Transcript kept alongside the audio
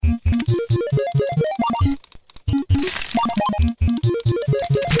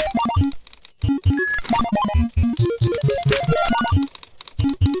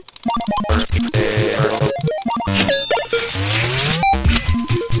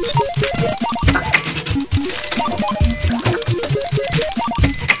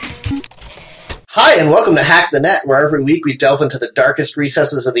Hi, and welcome to Hack the Net, where every week we delve into the darkest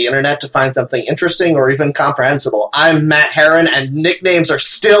recesses of the internet to find something interesting or even comprehensible. I'm Matt Herron, and nicknames are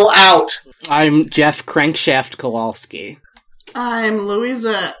still out. I'm Jeff Crankshaft Kowalski. I'm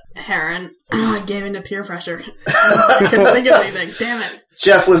Louisa Herron. I gave into peer pressure. I couldn't think of anything. Damn it.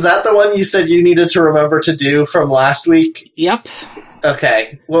 Jeff, was that the one you said you needed to remember to do from last week? Yep.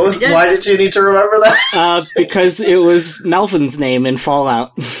 Okay. Why did you need to remember that? Because it was Melvin's name in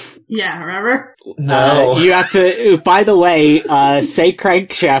Fallout. Yeah, remember? No. You have to, by the way, say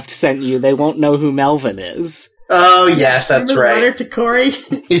Crankshaft sent you. They won't know who Melvin is. Oh, yes, that's remember right. The letter to Corey?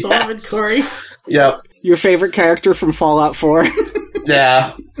 Beloved Corey? Yep. Your favorite character from Fallout 4?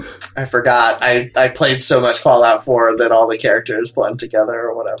 Yeah. I forgot. I played so much Fallout 4 that all the characters blend together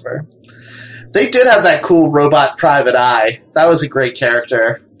or whatever. They did have that cool robot Private Eye. That was a great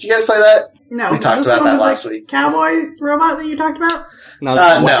character. Did you guys play that? No. We talked about that last week. Cowboy robot that you talked about? No,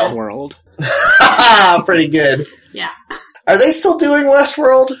 that's no. Westworld. Pretty good. Yeah. Are they still doing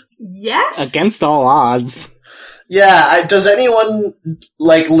Westworld? Yes. Against all odds. Yeah, does anyone,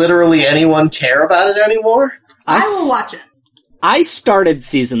 literally anyone care about it anymore? I will watch it. I started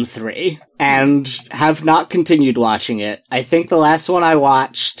season 3 and have not continued watching it. I think the last one I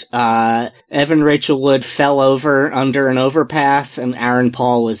watched, Evan Rachel Wood fell over under an overpass and Aaron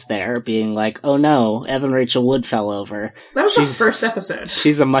Paul was there being like, oh no, Evan Rachel Wood fell over. That was the first episode.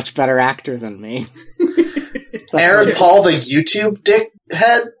 She's a much better actor than me. Aaron Paul, the YouTube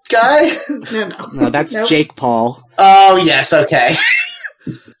dickhead guy? No, that's Jake Paul. Oh, yes, okay.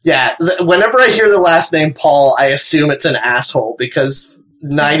 Yeah, whenever I hear the last name Paul, I assume it's an asshole, because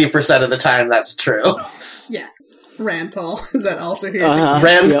 90% of the time that's true. Yeah. Rand Paul. Is that also here?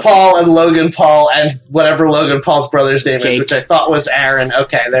 Rand Paul and Logan Paul and whatever Logan Paul's brother's name is, which I thought was Aaron.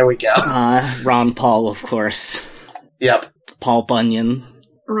 Okay, there we go. Ron Paul, of course. Yep. Paul Bunyan.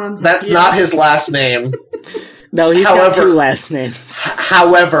 That's not his last name. No, he's got 2 last names.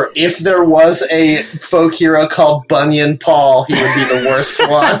 However, if there was a folk hero called Bunyan Paul, he would be the worst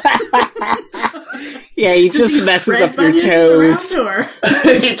one. Yeah, he just messes up your toes.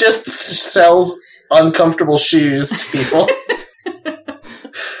 He just sells uncomfortable shoes to people.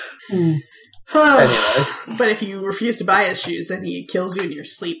 Anyway. But if you refuse to buy his shoes, then he kills you in your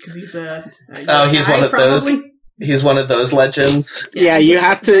sleep because he's he's one of those. He's one of those legends. Yeah, you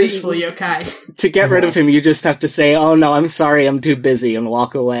have to... yokai. To get rid of him, you just have to say, oh no, I'm sorry, I'm too busy, and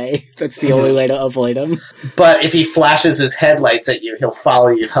walk away. That's the only way to avoid him. But if he flashes his headlights at you, he'll follow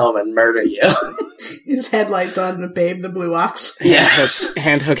you home and murder you. His headlights on Babe the Blue Ox. Yes.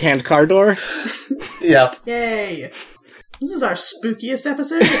 Hand hook, hand car door. Yep. Yay. This is our spookiest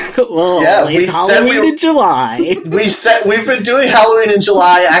episode. Well, yeah, it's Halloween in July. We've been doing Halloween in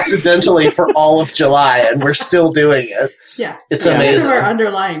July accidentally for all of July, and we're still doing it. Yeah. It's amazing. It's our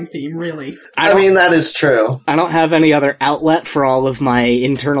underlying theme, really. I mean, that is true. I don't have any other outlet for all of my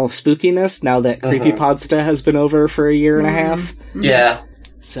internal spookiness now that Creepypodsta has been over for a year and a half. Yeah.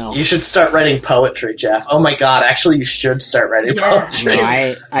 So you should start writing poetry, Jeff. Oh my god, actually you should start writing poetry.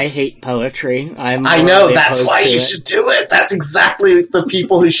 No, I hate poetry. I know, that's why you should do it. That's exactly the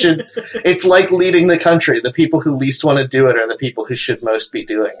people who should... It's like leading the country. The people who least want to do it are the people who should most be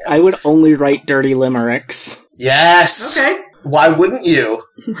doing it. I would only write dirty limericks. Yes! Okay. Why wouldn't you?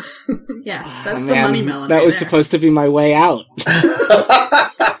 Yeah, that's the money melon. That was supposed to be my way out.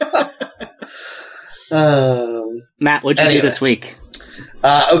 Matt, what'd you do this week?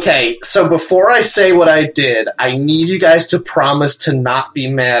 Okay, so before I say what I did, I need you guys to promise to not be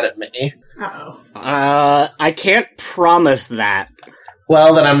mad at me. Uh-oh. I can't promise that.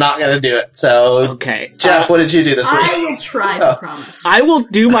 Well, then I'm not going to do it. So, okay, Jeff, what did you do this week? I will try to promise. I will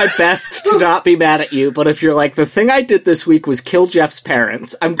do my best to not be mad at you, but if you're like, the thing I did this week was kill Jeff's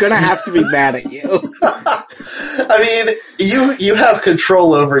parents, I'm going to have to be mad at you. I mean, you have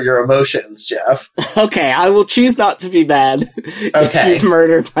control over your emotions, Jeff. Okay, I will choose not to be mad if you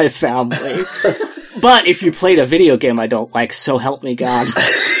murdered my family. But if you played a video game I don't like, so help me God.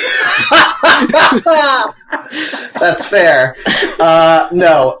 That's fair.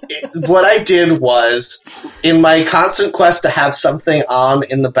 No, what I did was, in my constant quest to have something on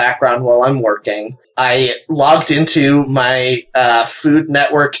in the background while I'm working, I logged into my Food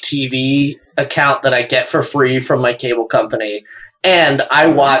Network TV account that I get for free from my cable company, and I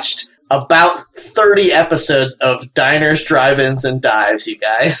watched about 30 episodes of Diners, Drive-Ins, and Dives, you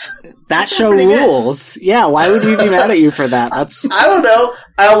guys. That show rules. Yeah, why would we be mad at you for that? I don't know.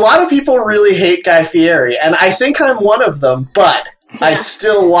 A lot of people really hate Guy Fieri, and I think I'm one of them, but I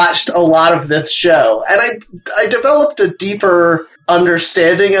still watched a lot of this show. And I developed a deeper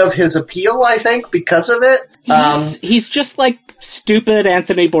understanding of his appeal, I think, because of it. He's just like stupid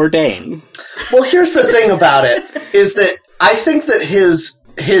Anthony Bourdain. Well, here's the thing about it, is that I think that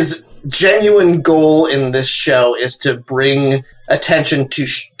his genuine goal in this show is to bring attention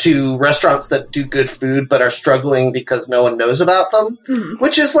to restaurants that do good food but are struggling because no one knows about them,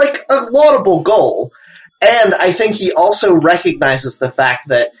 which is like a laudable goal. And I think he also recognizes the fact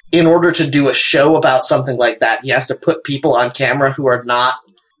that in order to do a show about something like that, he has to put people on camera who are not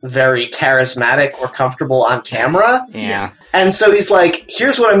very charismatic or comfortable on camera. Yeah. And so he's like,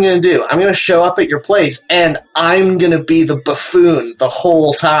 here's what I'm going to do. I'm going to show up at your place and I'm going to be the buffoon the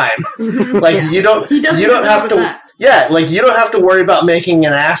whole time. Like, you don't have to, you don't have to worry about making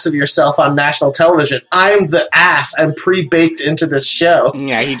an ass of yourself on national television. I'm the ass. I'm pre-baked into this show.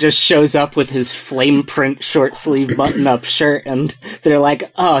 Yeah, he just shows up with his flame print short sleeve button up shirt and they're like,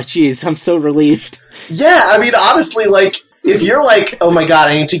 oh geez, I'm so relieved. Yeah, I mean, honestly, like, if you're like, oh my god,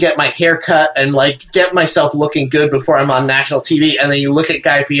 I need to get my hair cut and, like, get myself looking good before I'm on national TV, and then you look at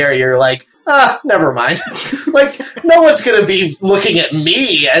Guy Fieri, you're like, never mind. Like, no one's gonna be looking at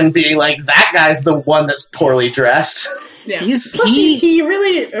me and being like, that guy's the one that's poorly dressed. Yeah. He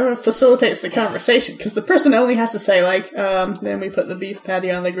really facilitates the conversation, because the person only has to say, like, then we put the beef patty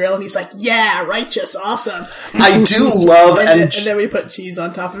on the grill, and he's like, yeah, righteous, awesome. I do love... and then we put cheese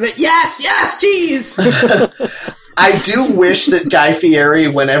on top of it. Yes, cheese! I do wish that Guy Fieri,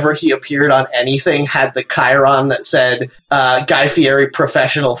 whenever he appeared on anything, had the chyron that said, Guy Fieri,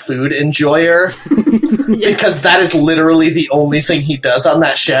 professional food enjoyer. Because that is literally the only thing he does on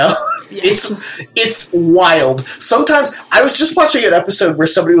that show. Yes. It's wild. Sometimes, I was just watching an episode where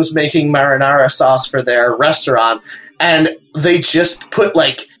somebody was making marinara sauce for their restaurant, and they just put,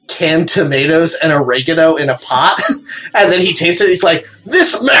 like, canned tomatoes and oregano in a pot, and then he tasted it, he's like,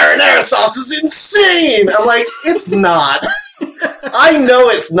 this marinara sauce is insane! I'm like, it's not. I know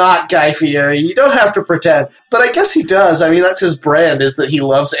it's not, Guy Fieri. You don't have to pretend. But I guess he does. I mean, that's his brand, is that he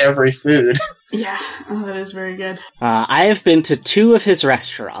loves every food. Yeah, that is very good. I have been to 2 of his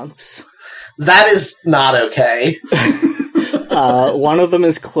restaurants. That is not okay. One of them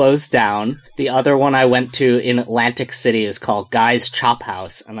is closed down. The other one I went to in Atlantic City is called Guy's Chop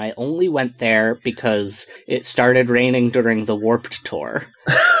House, and I only went there because it started raining during the Warped Tour.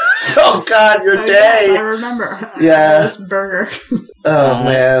 Oh god, your day! Yes, I remember. Yeah. This burger. Oh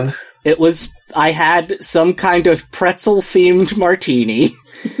man. I had some kind of pretzel-themed martini.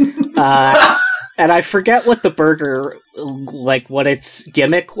 And I forget what the burger, like, what its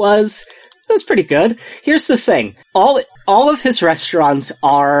gimmick was. It was pretty good. Here's the thing. All of his restaurants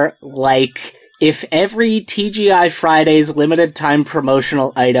are like, if every TGI Fridays limited time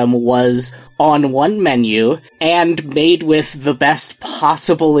promotional item was on one menu and made with the best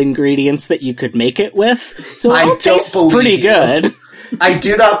possible ingredients that you could make it with. So it all tastes pretty good. I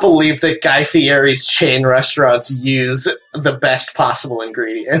do not believe that Guy Fieri's chain restaurants use the best possible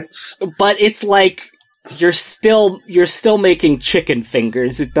ingredients. But it's like, you're still making chicken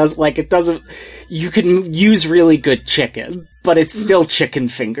fingers. You can use really good chicken, but it's still chicken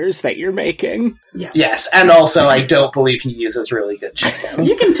fingers that you're making. Yeah. Yes, and also I don't believe he uses really good chicken.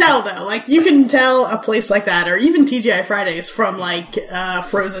 You can tell, though. Like, you can tell a place like that, or even TGI Fridays, from, like,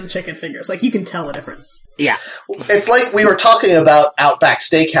 frozen chicken fingers. Like, you can tell the difference. Yeah. It's like we were talking about Outback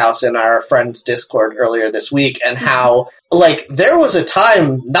Steakhouse in our friend's Discord earlier this week, and how, like, there was a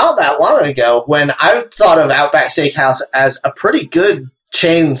time not that long ago when I thought of Outback Steakhouse as a pretty good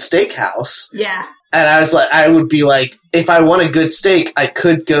chain steakhouse. Yeah. And I would be like, if I want a good steak, I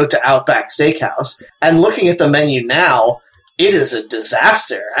could go to Outback Steakhouse. And looking at the menu now, it is a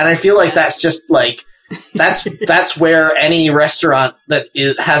disaster. And I feel like that's just like, that's where any restaurant that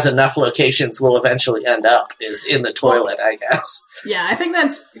has enough locations will eventually end up, is in the toilet, I guess. Yeah, I think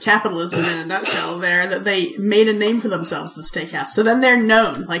that's capitalism in a nutshell there, that they made a name for themselves as a steakhouse. So then they're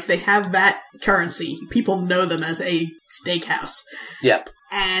known. Like, they have that currency. People know them as a steakhouse. Yep.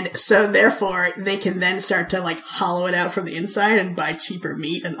 And so, therefore, they can then start to, like, hollow it out from the inside and buy cheaper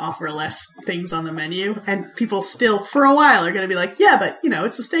meat and offer less things on the menu. And people still, for a while, are going to be like, yeah, but, you know,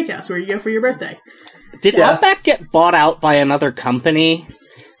 it's a steakhouse where you go for your birthday. Did Outback get bought out by another company?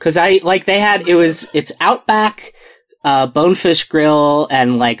 Because it's Outback, Bonefish Grill,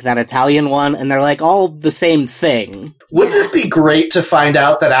 and, like, that Italian one, and they're, like, all the same thing. Wouldn't it be great to find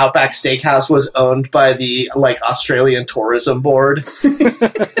out that Outback Steakhouse was owned by the, like, Australian Tourism Board?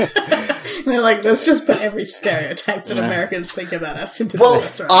 They're like, let's just put every stereotype that Americans think about us into the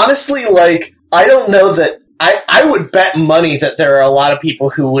restaurant. Honestly, like, I don't know that... I would bet money that there are a lot of people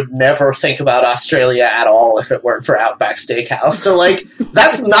who would never think about Australia at all if it weren't for Outback Steakhouse. So, like,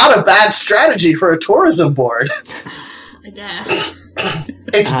 that's not a bad strategy for a tourism board. I guess.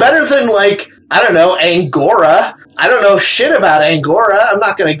 It's better than, like, I don't know, Angora. I don't know shit about Angora. I'm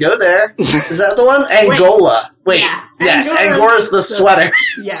not going to go there. Is that the one? Angola. Wait. Yeah, Yes, Angora's the sweater.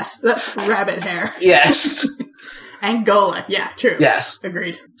 Yes, that's rabbit hair. Yes. Angola. Yeah, true. Yes.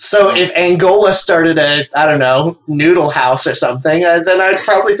 Agreed. So if Angola started a, I don't know, noodle house or something, then I'd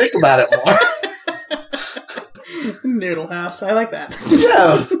probably think about it more. Noodle house. I like that.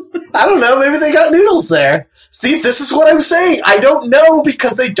 Yeah. I don't know. Maybe they got noodles there. See, this is what I'm saying. I don't know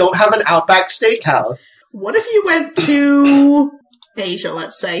because they don't have an Outback Steakhouse. What if you went to Asia,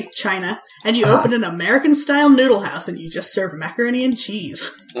 let's say, China, and you opened an American-style noodle house and you just serve macaroni and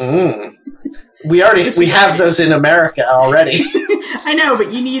cheese? We have those in America already. I know,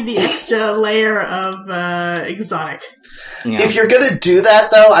 but you need the extra layer of exotic. Yeah. If you're gonna do that,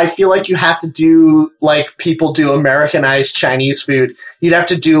 though, I feel like you have to do, like, people do Americanized Chinese food. You'd have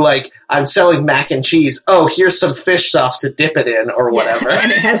to do, like, I'm selling mac and cheese. Oh, here's some fish sauce to dip it in, or whatever.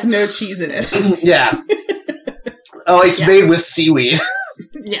 And it has no cheese in it. Yeah. Oh, it's made with seaweed.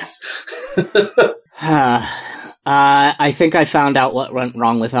 Yes. I think I found out what went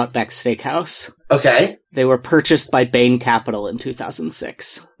wrong with Outback Steakhouse. Okay. They were purchased by Bain Capital in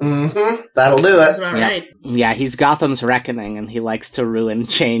 2006. Mm-hmm. That'll do That's it. about right. Yeah, he's Gotham's Reckoning, and he likes to ruin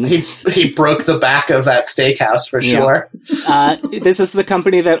chains. He broke the back of that steakhouse for sure. This is the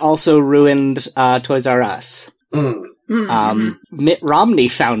company that also ruined Toys R Us. Mitt Romney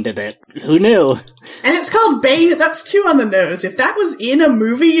founded it. Who knew? And it's called Bane. That's too on the nose. If that was in a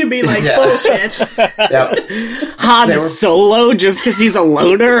movie, you'd be like, bullshit. Yep. Han Solo, just because he's a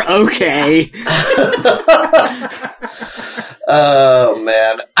loner? Okay. Oh,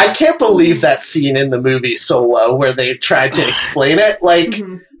 man. I can't believe that scene in the movie Solo where they tried to explain it. Like,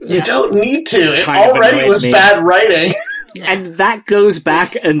 you don't need to. It Kind of already annoyed was me. bad writing. And that goes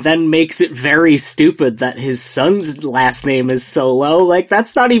back and then makes it very stupid that his son's last name is Solo. Like,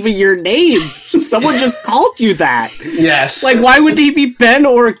 that's not even your name. Someone just called you that. Yes. Like, why would he be Ben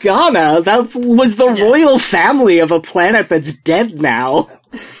Organa? That was the royal family of a planet that's dead now.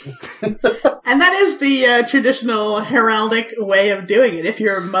 And that is the traditional heraldic way of doing it. If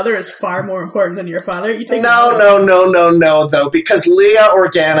your mother is far more important than your father, you take No, though, because Leia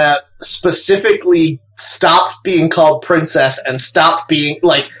Organa specifically stopped being called princess and stopped being,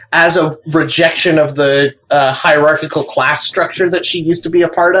 like, as a rejection of the hierarchical class structure that she used to be a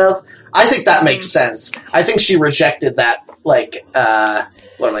part of. I think that makes sense. I think she rejected that, like,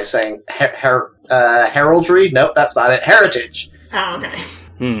 what am I saying? Heraldry? Nope, that's not it. Heritage. Oh, okay.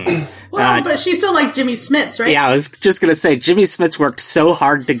 Well, but she's still like Jimmy Smits, right? Yeah, I was just gonna say, Jimmy Smits worked so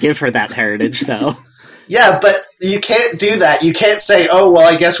hard to give her that heritage, though. Yeah, but you can't do that. You can't say, oh, well,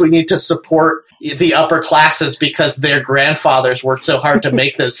 I guess we need to support the upper classes because their grandfathers worked so hard to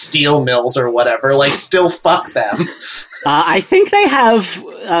make those steel mills or whatever. Like, still fuck them. I think they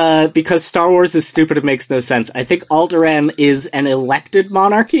have, because Star Wars is stupid, it makes no sense. I think Alderaan is an elected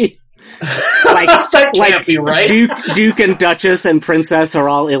monarchy. Like, that can't be right. Duke and Duchess and Princess are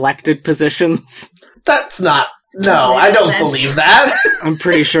all elected positions. That's not... No, I don't believe that. I'm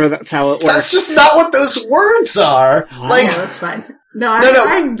pretty sure that's how it works. That's just not what those words are. Wow. Like, Oh, that's fine. No,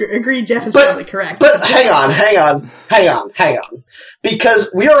 I agree Jeff is probably correct. But hang on.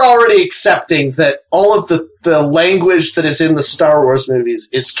 Because we are already accepting that all of the language that is in the Star Wars movies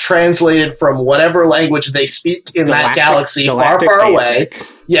is translated from whatever language they speak in that galaxy far, far away.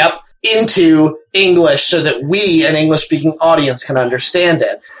 Yep. Into English so that we, an English-speaking audience, can understand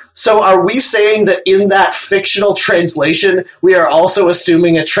it. So are we saying that in that fictional translation, we are also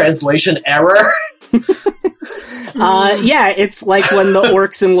assuming a translation error? Yeah, it's like when the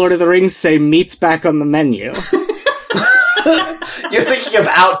orcs in Lord of the Rings say meat's back on the menu. You're thinking of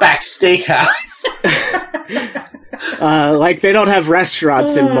Outback Steakhouse. Like, they don't have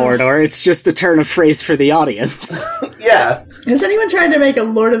restaurants in Mordor, it's just a turn of phrase for the audience. Yeah. Has anyone tried to make a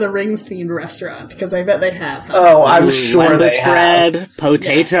Lord of the Rings themed restaurant? Because I bet they have. Oh, I'm sure they have. Bread,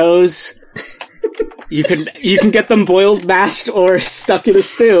 potatoes. You can get them boiled, mashed, or stuck in a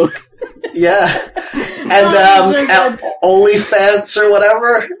stew. Yeah. And OnlyFans or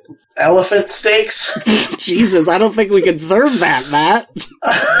whatever. Elephant steaks. Jesus, I don't think we can serve that, Matt.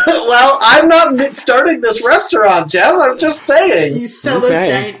 Well, I'm not starting this restaurant, Jeff. I'm just saying. You sell those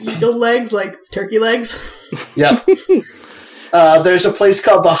giant eagle legs like turkey legs? Yep. There's a place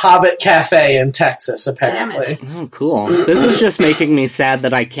called the Hobbit Cafe in Texas, apparently. Oh, cool. This is just making me sad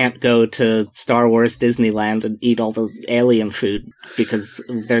that I can't go to Star Wars Disneyland and eat all the alien food because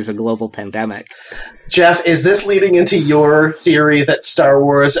there's a global pandemic. Jeff, is this leading into your theory that Star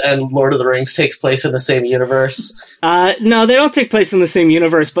Wars and Lord of the Rings takes place in the same universe? No, they don't take place in the same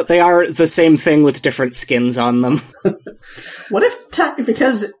universe, but they are the same thing with different skins on them. What if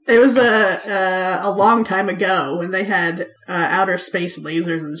because it was a long time ago when they had outer space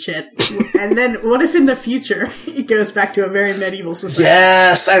lasers and shit. And then what if in the future it goes back to a very medieval society?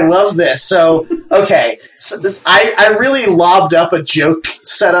 Yes, I love this. So, okay. So I really lobbed up a joke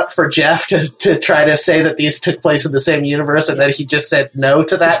setup for Jeff to try to say that these took place in the same universe, and then he just said no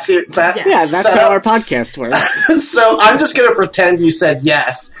to that. Yes. Yeah, that's how our podcast works. So I'm just going to pretend you said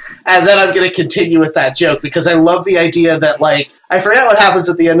yes, and then I'm going to continue with that joke, because I love the idea that, like, I forget what happens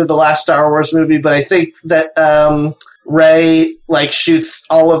at the end of the last Star Wars movie, but I think that Rey, like, shoots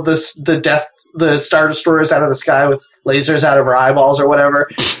all of the Star Destroyers out of the sky with lasers out of her eyeballs or whatever.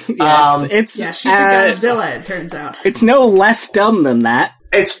 She's a Godzilla, it turns out. It's no less dumb than that.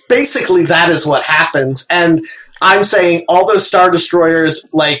 It's basically that is what happens, and I'm saying all those Star Destroyers,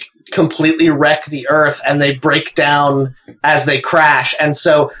 like, completely wreck the Earth, and they break down as they crash. And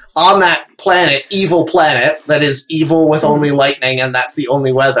so on that planet, evil planet, that is evil with only lightning, and that's the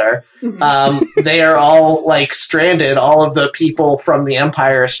only weather, they are all, like, stranded. All of the people from the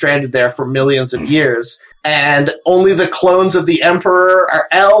Empire are stranded there for millions of years. And only the clones of the Emperor are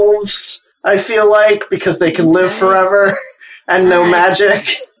elves, I feel like, because they can live forever and no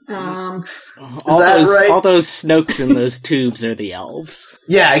magic. All those Snokes in those tubes are the elves.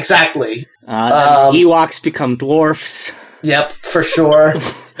 Yeah, exactly. Ewoks become dwarfs. Yep, for sure.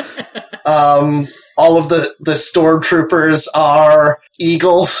 All of the stormtroopers are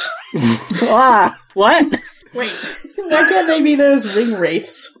eagles. What? Wait, why can't they be those ring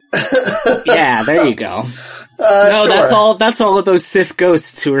wraiths? Yeah, there you go. No, sure. that's all of those Sith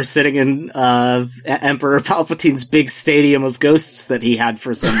ghosts who are sitting in Emperor Palpatine's big stadium of ghosts that he had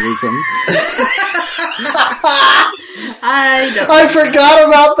for some reason. I forgot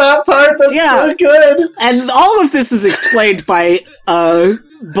about that part. That's so good. And all of this is explained by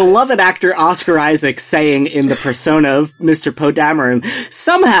beloved actor Oscar Isaac saying in the persona of Mr. Poe Dameron,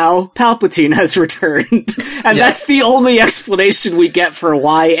 somehow Palpatine has returned. And that's the only explanation we get for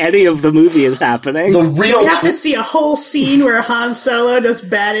why any of the movie is happening. We have to see a whole scene where Han Solo does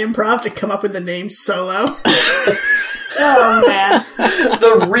bad improv to come up with the name Solo. Oh, man.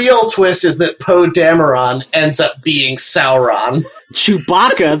 The real twist is that Poe Dameron ends up being Sauron.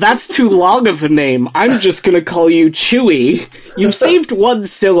 Chewbacca? That's too long of a name. I'm just gonna call you Chewie. You've saved one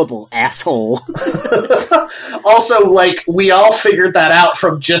syllable, asshole. Also, like, we all figured that out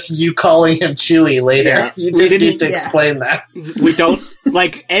from just you calling him Chewie later. Yeah, you didn't need to explain that. We don't,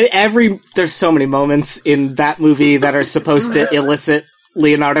 like, there's so many moments in that movie that are supposed to elicit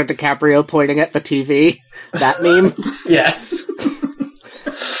Leonardo DiCaprio pointing at the TV. That meme? Yes.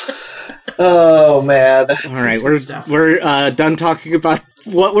 Oh, man. All right, we're done talking about...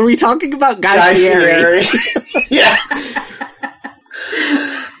 What were we talking about? Guy Fieri. Yes.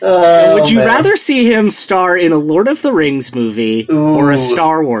 Would you rather see him star in a Lord of the Rings movie or a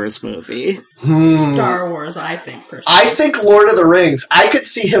Star Wars movie? Star Wars, I think, personally. I think Lord of the Rings. I could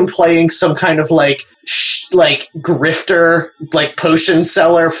see him playing some kind of, like grifter, like potion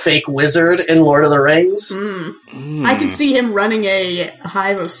seller, fake wizard in Lord of the Rings. I could see him running a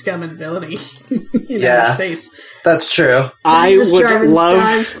hive of scum and villainy in outer space. That's true. I would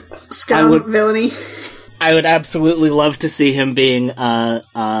love villainy. I would absolutely love to see him being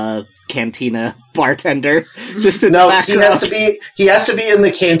a cantina bartender. Just in the background. He has to be in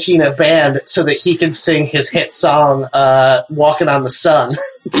the cantina band so that he can sing his hit song, "Walking on the Sun."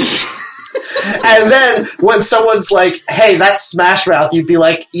 And then when someone's like, "Hey, that's Smash Mouth," you'd be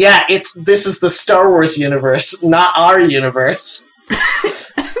like, "Yeah, this is the Star Wars universe, not our universe."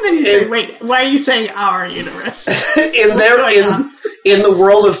 And then you say, "Wait, why are you saying our universe?" In the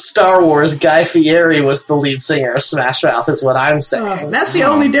world of Star Wars, Guy Fieri was the lead singer of Smash Mouth, is what I'm saying. That's the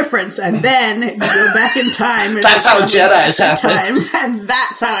only difference. And then you go back in time. And that's how Jedi's happen. And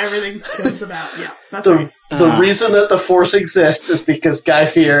that's how everything comes about. Yeah, that's right. The reason that the Force exists is because Guy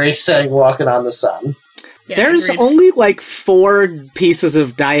Fieri sang Walking on the Sun. Yeah, there's only like 4 pieces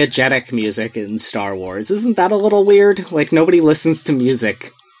of diegetic music in Star Wars. Isn't that a little weird? Like, nobody listens to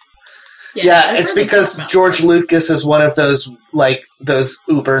music. Yeah, it's because George Lucas is one of those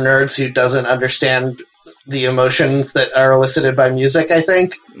uber nerds who doesn't understand the emotions that are elicited by music, I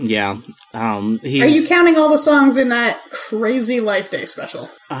think. Yeah. Are you counting all the songs in that crazy Life Day special?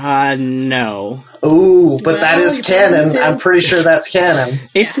 No. Ooh, but that is canon. I'm pretty sure that's canon.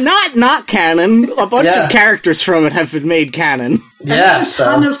 It's not canon. A bunch of characters from it have been made canon. Yeah, there's a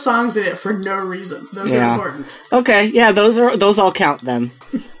ton of songs in it for no reason. Those are important. Okay, yeah, those all count then.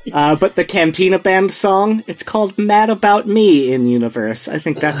 But the Cantina Band song, it's called Mad About Me in Universe. I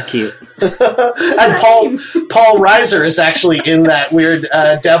think that's cute. And Paul Reiser is actually in that weird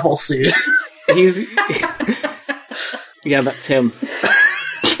devil suit. Yeah, that's him.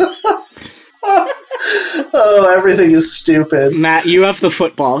 Oh, everything is stupid. Matt, you have the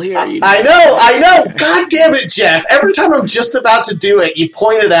football here. I know! God damn it, Jeff! Every time I'm just about to do it, you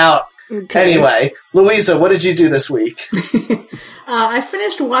point it out. Okay. Anyway, Louisa, what did you do this week? I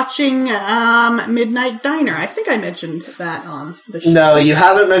finished watching Midnight Diner. I think I mentioned that on the show. No, you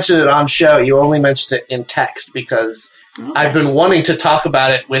haven't mentioned it on show. You only mentioned it in text because I've been wanting to talk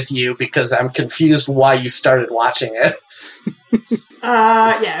about it with you because I'm confused why you started watching it.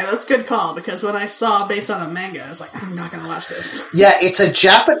 Yeah, that's a good call because when I saw based on a manga, I was like, I'm not going to watch this. Yeah, it's a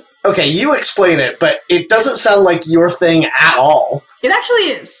Japan... Okay, you explain it, but it doesn't sound like your thing at all. It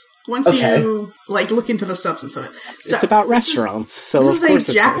actually is. Once you look into the substance of it. So, it's about restaurants, so this of course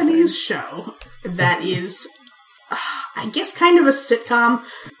is a Japanese show that is, I guess, kind of a sitcom,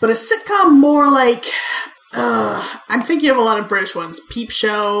 but a sitcom more like, I'm thinking of a lot of British ones, Peep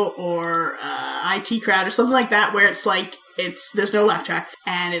Show or IT Crowd or something like that, where it's like, there's no laugh track,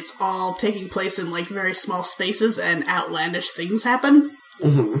 and it's all taking place in like very small spaces and outlandish things happen.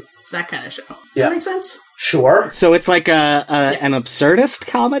 Mm-hmm. It's that kind of show. Does that make sense? Sure. So it's like an absurdist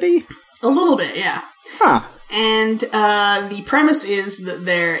comedy? A little bit, yeah. Huh. And the premise is that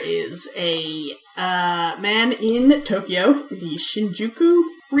there is a man in Tokyo, the Shinjuku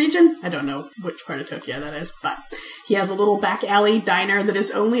region. I don't know which part of Tokyo that is, but he has a little back alley diner that is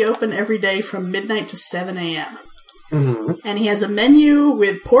only open every day from midnight to 7 a.m. Mm-hmm. And he has a menu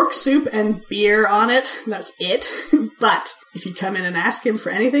with pork soup and beer on it. That's it. But if you come in and ask him for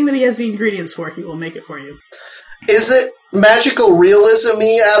anything that he has the ingredients for, he will make it for you. Is it magical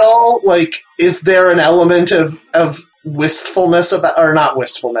realism-y at all? Like, is there an element of wistfulness about, or not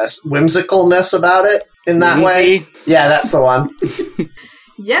wistfulness, whimsicalness about it in that way? Yeah, that's the one.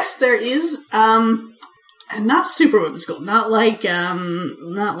 Yes, there is. Not super whimsical. Not like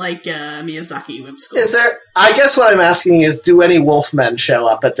Miyazaki whimsical. Is there? I guess what I'm asking is, do any wolfmen show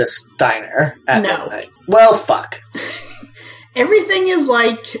up at this diner at midnight? Well, fuck. Everything is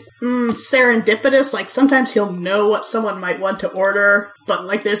like serendipitous. Like sometimes he'll know what someone might want to order, but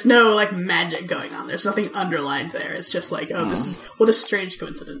like there's no like magic going on. There's nothing underlined there. It's just like, this is what a strange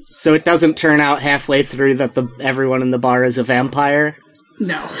coincidence. So it doesn't turn out halfway through that everyone in the bar is a vampire?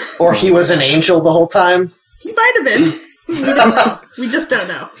 No. Or he was an angel the whole time? He might have been. We don't know. We just don't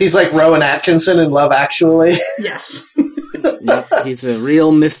know. He's like Rowan Atkinson in Love Actually. Yes. Yep, he's a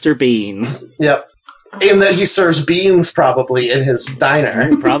real Mr. Bean. Yep. In that he serves beans, probably, in his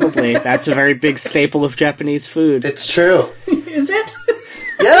diner. Probably. That's a very big staple of Japanese food. It's true. Is it?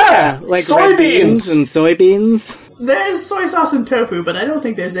 Yeah! Like soybeans! And soybeans. There's soy sauce and tofu, but I don't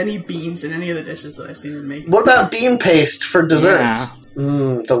think there's any beans in any of the dishes that I've seen him make. What about bean paste for desserts?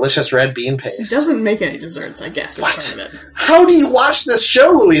 Yeah. Delicious red bean He paste. doesn't make any desserts, I guess, is part of it. How do you watch this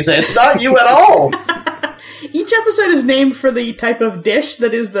show, Louisa? It's not you at all! Each episode is named for the type of dish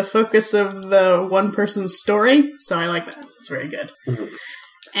that is the focus of the one person's story, so I like that. It's very good. Mm-hmm.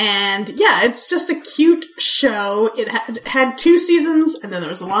 And yeah, it's just a cute show. It had 2 seasons, and then there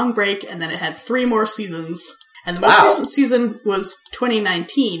was a long break, and then it had 3 more seasons. And the most recent season was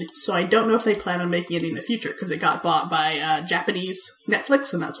 2019, so I don't know if they plan on making it in the future, because it got bought by Japanese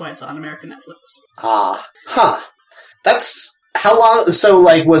Netflix, and that's why it's on American Netflix. That's... How long... So,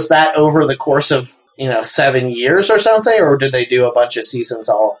 like, was that over the course of, 7 years or something? Or did they do a bunch of seasons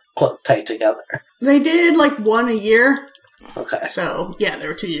all tight together? They did, 1 a year. Okay. So, yeah, there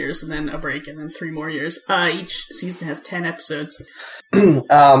were 2 years, and then a break, and then 3 more years. Each season has 10 episodes.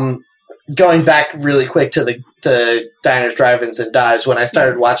 Going back really quick to the Diners, Drive-Ins, and Dives, when I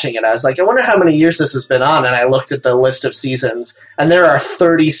started watching it, I was like, I wonder how many years this has been on, and I looked at the list of seasons, and there are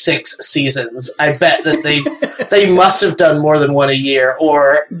 36 seasons. I bet that they must have done more than 1 a year,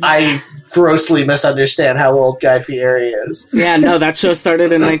 or I grossly misunderstand how old Guy Fieri is. Yeah, no, that show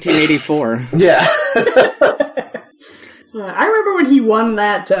started in 1984. Yeah. I remember when he won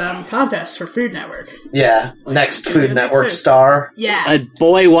that contest for Food Network. Yeah, next Food Network star. Yeah.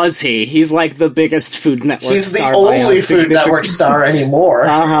 Boy, was he. He's like the biggest Food Network He's star. He's the only Food Network star anymore.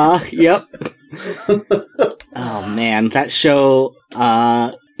 Uh-huh, yep. Oh, man, that show,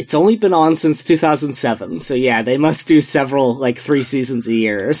 it's only been on since 2007, so yeah, they must do several, 3 seasons a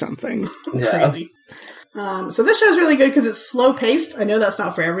year or something. Yeah. Crazy. So this show's really good because it's slow-paced. I know that's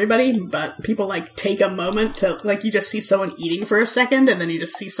not for everybody, but people, take a moment to, you just see someone eating for a second, and then you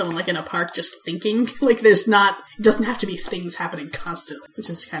just see someone, in a park just thinking. It doesn't have to be things happening constantly, which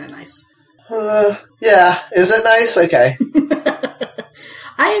is kind of nice. Yeah. Is it nice? Okay.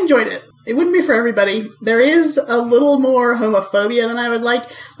 I enjoyed it. It wouldn't be for everybody. There is a little more homophobia than I would like.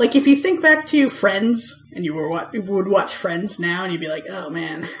 Like, if you think back to Friends, and you would watch Friends now, and you'd be like, oh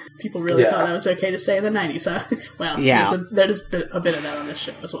man, people really thought that was okay to say in the 90s, huh? Well, there's a bit of that on this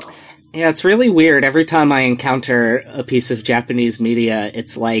show as well. Yeah, it's really weird. Every time I encounter a piece of Japanese media,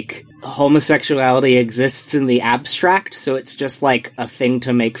 it's like homosexuality exists in the abstract, so it's just like a thing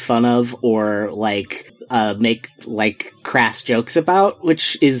to make fun of or like make like crass jokes about,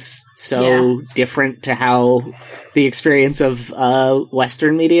 which is so different to how the experience of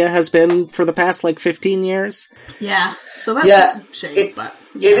Western media has been for the past like 15 years. Yeah, so that's a shame, but...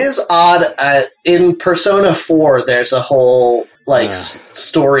 It is odd. In Persona 4, there's a whole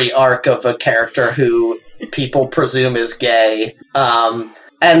story arc of a character who people presume is gay.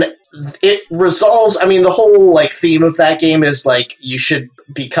 And it resolves, I mean, the whole theme of that game is you should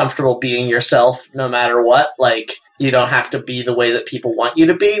be comfortable being yourself no matter what. You don't have to be the way that people want you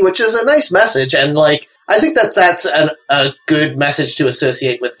to be, which is a nice message. And I think that that's a good message to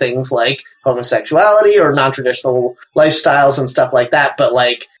associate with things like homosexuality or non-traditional lifestyles and stuff like that. But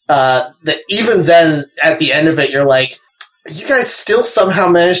even then, at the end of it, you're like, you guys still somehow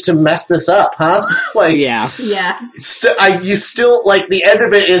managed to mess this up, huh? Yeah. You still, the end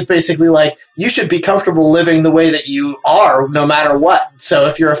of it is basically you should be comfortable living the way that you are no matter what. So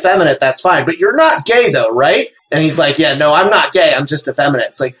if you're effeminate, that's fine. But you're not gay though, right? And he's like, yeah, no, I'm not gay. I'm just effeminate.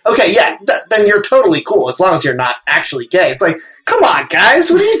 It's like, okay, yeah, then you're totally cool as long as you're not actually gay. It's like, come on,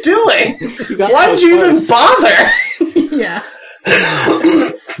 guys, what are you doing? Why did you even bother? Yeah.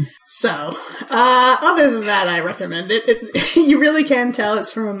 So, other than that, I recommend it. You really can tell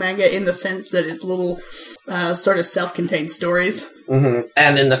it's from a manga in the sense that it's little, sort of self-contained stories. Mm-hmm.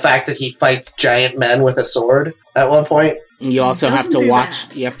 And in the fact that he fights giant men with a sword at one point. You also have to watch.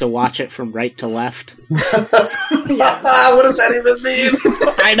 That. You have to watch it from right to left. What does that even mean?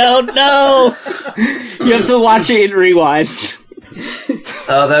 I don't know. You have to watch it in rewind.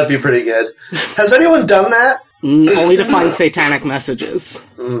 Oh, that'd be pretty good. Has anyone done that? Only to find satanic messages.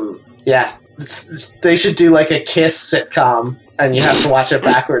 Yeah, they should do a Kiss sitcom, and you have to watch it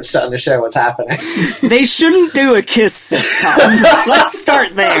backwards to understand what's happening. They shouldn't do a Kiss sitcom. Let's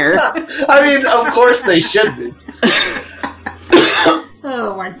start there. I mean, of course they shouldn't.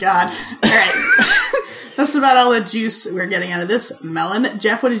 Oh my god. Alright. That's about all the juice we're getting out of this melon.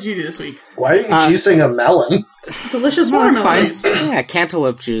 Jeff, what did you do this week? Why are you juicing a melon? Delicious watermelon juice. Yeah,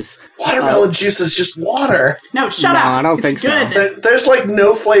 cantaloupe juice. Watermelon juice is just water. No, shut up. I don't think good. so. There's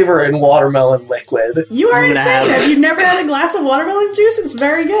no flavor in watermelon liquid. You are insane. Have you never had a glass of watermelon juice? It's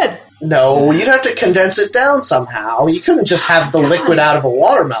very good. No, you'd have to condense it down somehow. You couldn't just have the liquid out of a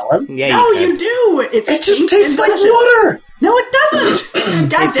watermelon. Yeah, you do. It just tastes like water. No, it doesn't.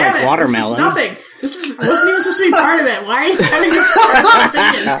 God damn it. Watermelon. This is nothing. Wasn't even supposed to be part of it. Why are you having this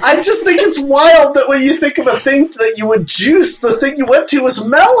opinion? I just think it's wild that when you think of a thing that you would juice, the thing you went to was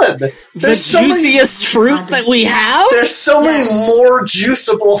melon. There's the juiciest fruit that we have? There's so many more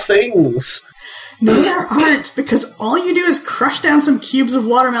juiceable things. No, there aren't, because all you do is crush down some cubes of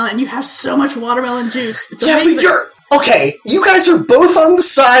watermelon and you have so much watermelon juice. It's amazing. But okay, you guys are both on the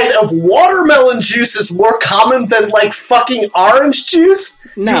side of watermelon juice is more common than, fucking orange juice?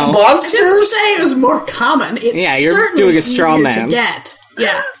 No. You monsters? I didn't say it was more common. It's you're doing a straw man. To get.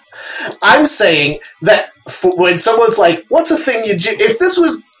 Yeah. I'm saying that when someone's like, what's a thing you juice? If this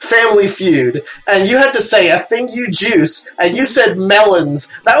was Family Feud, and you had to say a thing you juice, and you said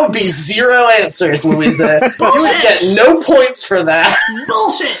melons, that would be 0 answers, Louisa. You would get no points for that.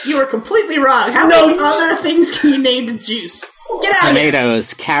 Bullshit! You were completely wrong. How many other things can you name to juice? Get out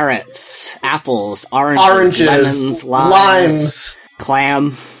Tomatoes, of here. Carrots, apples, oranges, lemons, limes,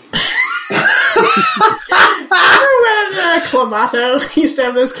 clam. Remember when Clamato used to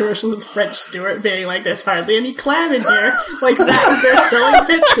have those commercials with French Stewart being like, there's hardly any clam in here? That was their selling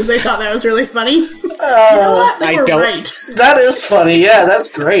pitch because they thought that was really funny. You know what? They were right. That is funny. Yeah,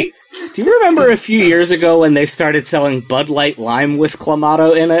 that's great. Do you remember a few years ago when they started selling Bud Light Lime with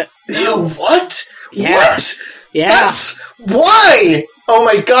Clamato in it? Ew, what? Yeah. What? Yeah. That's... Why? Oh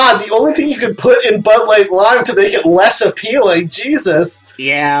my god, the only thing you could put in Bud Light Lime to make it less appealing, Jesus.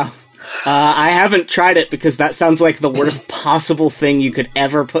 Yeah. I haven't tried it because that sounds like the worst possible thing you could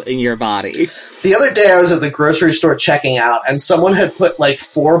ever put in your body. The other day I was at the grocery store checking out, and someone had put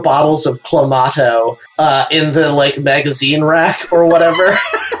 4 bottles of Clamato in the magazine rack or whatever.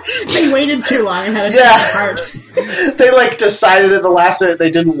 They waited too long and had a heart. They decided at the last minute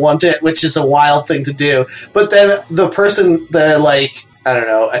they didn't want it, which is a wild thing to do. But then the person, the I don't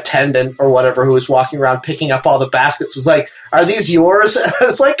know, attendant or whatever who was walking around picking up all the baskets was like, "Are these yours?" And I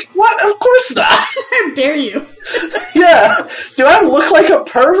was like, "What? Of course not." How dare you? Yeah. Do I look like a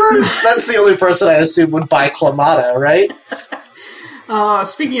pervert? That's the only person I assume would buy Clamato, right?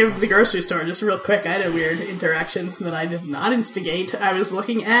 Speaking of the grocery store, just real quick, I had a weird interaction that I did not instigate. I was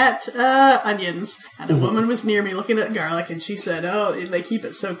looking at onions, and a woman was near me looking at garlic, and she said, "Oh, they keep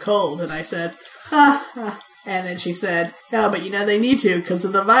it so cold." And I said, "Ha." And then she said, "Oh, but they need to because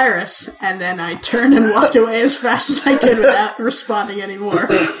of the virus." And then I turned and walked away as fast as I could without responding anymore.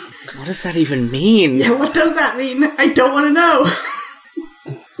 What does that even mean? Yeah, what does that mean? I don't want to know.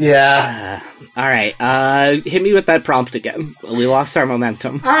 Yeah. All right. Hit me with that prompt again. We lost our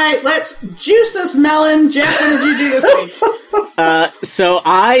momentum. All right, let's juice this melon. Jeff, what did you do this week? So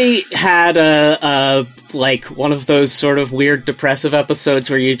I had one of those sort of weird depressive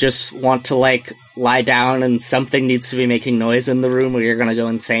episodes where you just want to lie down and something needs to be making noise in the room or you're going to go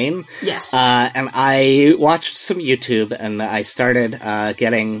insane. Yes. And I watched some YouTube and I started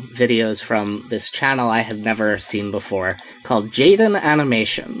getting videos from this channel I had never seen before called Jaden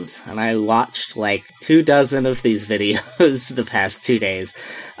Animations. And I watched 24 of these videos the past 2 days.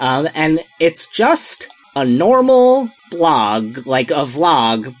 And it's just a normal blog, like a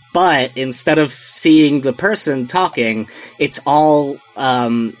vlog, but instead of seeing the person talking, it's all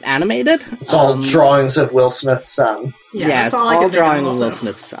animated. It's all drawings of Will Smith's son. Yeah, it's all drawings of Will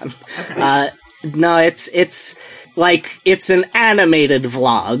Smith's son. Okay. No, it's an animated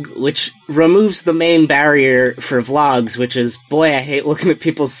vlog, which removes the main barrier for vlogs, which is, boy, I hate looking at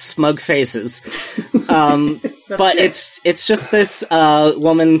people's smug faces. But it's just this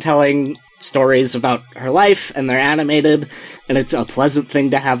woman telling stories about her life, and they're animated, and it's a pleasant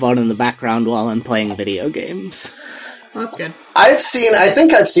thing to have on in the background while I'm playing video games. That's good. I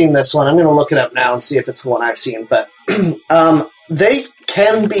think I've seen this one. I'm going to look it up now and see if it's the one I've seen, but they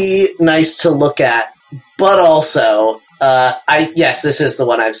can be nice to look at, but also, yes, this is the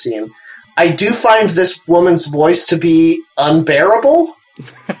one I've seen. I do find this woman's voice to be unbearable.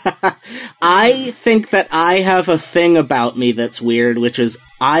 I think that I have a thing about me that's weird, which is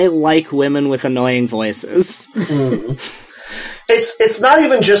I like women with annoying voices. It's not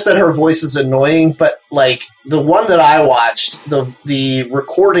even just that her voice is annoying, but the one that I watched, the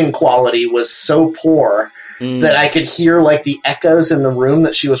recording quality was so poor that I could hear the echoes in the room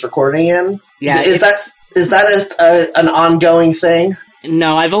that she was recording in. Yeah, is that an ongoing thing?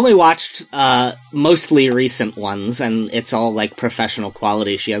 No, I've only watched mostly recent ones, and it's all professional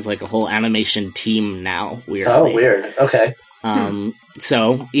quality. She has a whole animation team now. Weirdly. Oh, weird. Okay.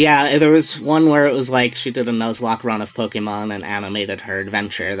 So yeah, there was one where it was she did a Nuzlocke run of Pokemon and animated her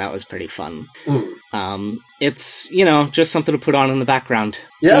adventure. That was pretty fun. It's just something to put on in the background.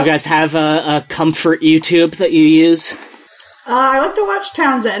 Yeah. You guys have a comfort YouTube that you use? I like to watch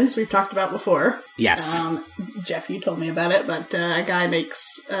Townsend, as we've talked about before. Yes. Jeff, you told me about it, but a guy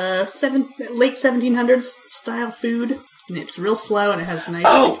makes late 1700s style food, and it's real slow, and it has nice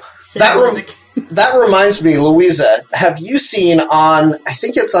music. That reminds me, Louisa, have you seen I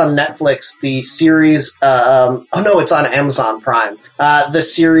think it's on Netflix, the series, it's on Amazon Prime, the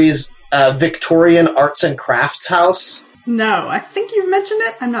series Victorian Arts and Crafts House? No, I think you've mentioned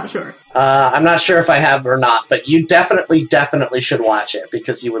it. I'm not sure. I'm not sure if I have or not, but you definitely should watch it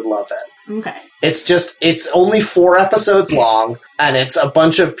because you would love it. Okay. It's only 4 episodes long, and it's a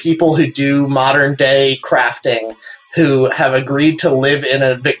bunch of people who do modern day crafting who have agreed to live in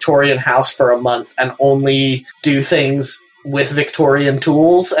a Victorian house for a month and only do things with Victorian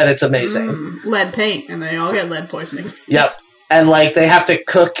tools, and it's amazing. Lead paint, and they all get lead poisoning. Yep. And they have to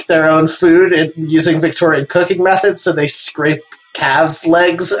cook their own food using Victorian cooking methods, so they scrape calves'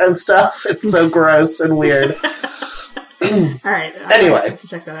 legs and stuff. It's so gross and weird. All right. Anyway, I have to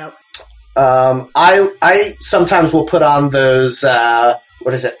check that out. I sometimes will put on those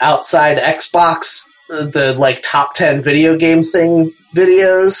outside Xbox, the top 10 video game thing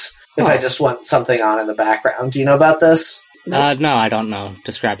videos if I just want something on in the background. Do you know about this? No, I don't know.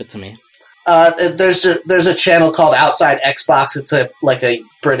 Describe it to me. There's a channel called Outside Xbox. It's a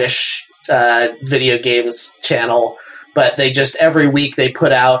British video games channel, but they just every week they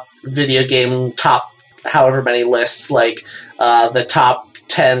put out video game top however many lists, the top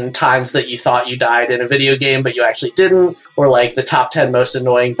 10 times that you thought you died in a video game but you actually didn't, or the top 10 most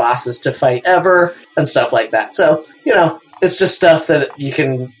annoying bosses to fight ever and stuff like that. So It's just stuff that you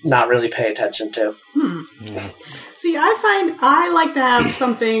can not really pay attention to. See, I find I like to have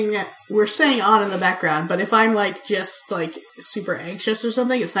something we're saying on in the background, but if I'm like just like super anxious or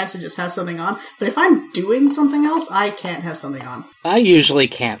something, it's nice to just have something on. But if I'm doing something else, I can't have something on. I usually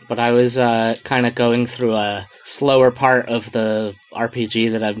can't, but I was kind of going through a slower part of the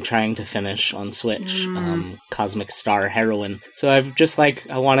RPG that I'm trying to finish on Switch, Cosmic Star Heroine. So I've just like,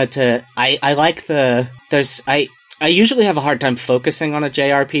 I wanted to, I like I usually have a hard time focusing on a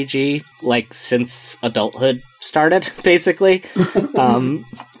JRPG, like, since adulthood started, basically.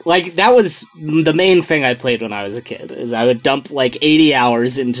 Like, that was the main thing I played when I was a kid, is I would dump, like, 80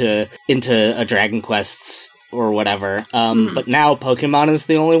 hours into a Dragon Quest or whatever. But now Pokemon is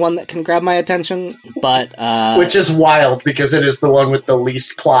the only one that can grab my attention, but, which is wild, because it is the one with the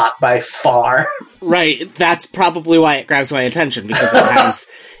least plot by far. Right, that's probably why it grabs my attention, because it has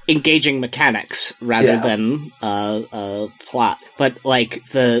engaging mechanics rather than plot. But, like,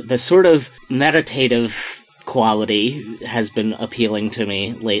 the sort of meditative quality has been appealing to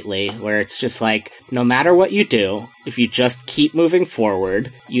me lately, where it's just like, no matter what you do, if you just keep moving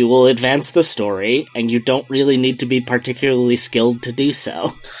forward, you will advance the story, and you don't really need to be particularly skilled to do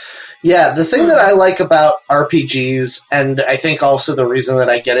so. Yeah, the thing that I like about RPGs, and I think also the reason that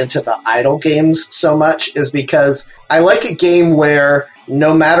I get into the idle games so much, is because I like a game where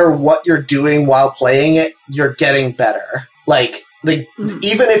no matter what you're doing while playing it, you're getting better. Like,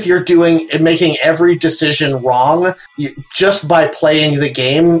 even if you're making every decision wrong, just by playing the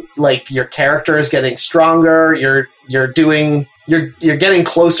game, like, your character is getting stronger, you're getting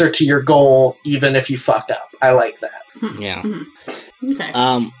closer to your goal, even if you fuck up. I like that. Yeah.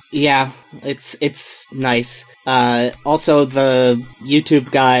 Okay. Yeah, it's nice. Also, the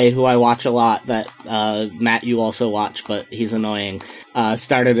YouTube guy who I watch a lot, that, Matt, you also watch, but he's annoying,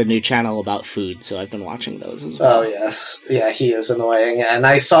 started a new channel about food, so I've been watching those as well. Oh, yes. Yeah, he is annoying. And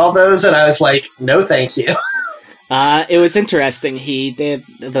I saw those, and I was like, no thank you. It was interesting. He did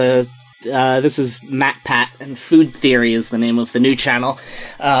this is Matt Pat, and Food Theory is the name of the new channel.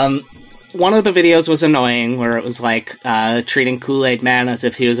 One of the videos was annoying, where it was like treating Kool-Aid Man as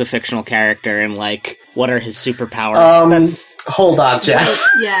if he was a fictional character, and like, what are his superpowers? Hold on, Jeff.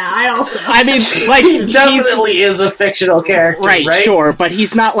 Yeah, I mean, like, he definitely is a fictional character, right? Sure, but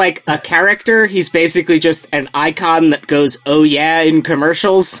he's not like a character. He's basically just an icon that goes, "Oh yeah," in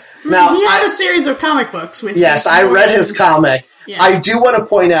commercials. Now, he had a series of comic books. Which yes, I read his comic. Yeah. I do want to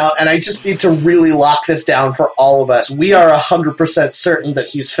point out, and I just need to really lock this down for all of us, we are 100% certain that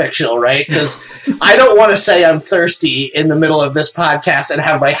he's fictional, right? Because I don't want to say I'm thirsty in the middle of this podcast and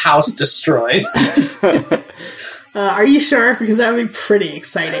have my house destroyed. Are you sure? Because that would be pretty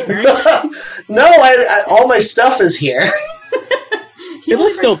exciting, right? No, all my stuff is here. It'll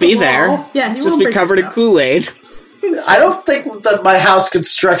still be there. Yeah, just be covered in Kool-Aid. I don't think that my house could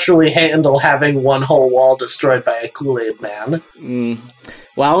structurally handle having one whole wall destroyed by a Kool-Aid Man.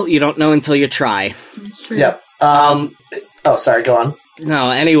 Well, you don't know until you try. Yep. Sorry, go on.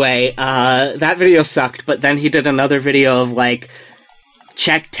 No, anyway, that video sucked, but then he did another video of, like,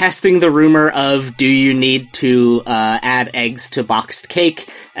 testing the rumor of, do you need to add eggs to boxed cake?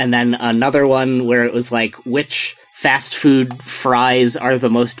 And then another one where it was like, which fast food fries are the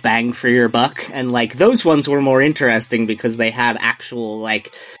most bang for your buck? And, like, those ones were more interesting because they had actual,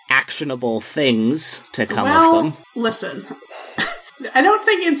 like, actionable things to come with them. Listen, I don't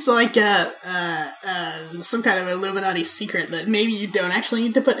think it's like some kind of Illuminati secret that maybe you don't actually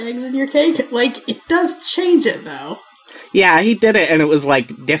need to put eggs in your cake. Like, it does change it, though. Yeah, he did it, and it was,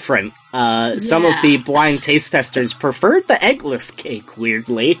 like, different. Some of the blind taste testers preferred the eggless cake,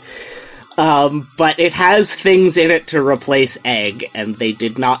 weirdly. But it has things in it to replace egg, and they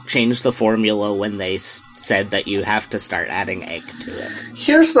did not change the formula when they said that you have to start adding egg to it.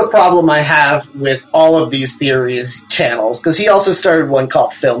 Here's the problem I have with all of these theories channels, because he also started one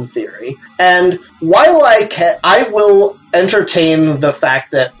called Film Theory. And while I will entertain the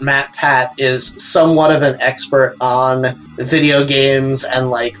fact that Matt Pat is somewhat of an expert on video games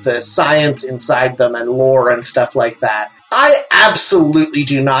and, like, the science inside them and lore and stuff like that, I absolutely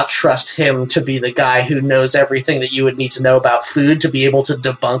do not trust him to be the guy who knows everything that you would need to know about food to be able to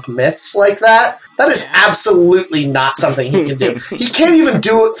debunk myths like that. That is absolutely not something he can do. He can't even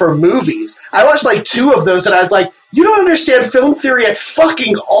do it for movies. I watched, like, 2 of those, and I was like, you don't understand film theory at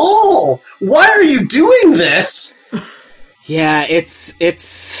fucking all! Why are you doing this? Yeah, it's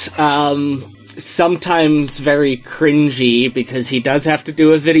sometimes very cringy, because he does have to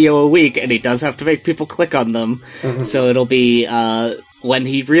do a video a week, and he does have to make people click on them. Mm-hmm. So it'll be, when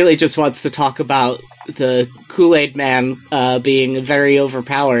he really just wants to talk about the Kool-Aid Man being very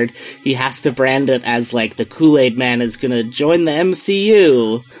overpowered, he has to brand it as, like, the Kool-Aid Man is gonna join the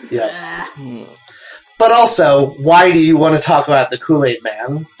MCU. Yeah. But also, why do you want to talk about the Kool-Aid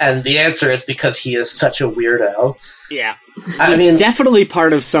Man? And the answer is because he is such a weirdo. Yeah. He's definitely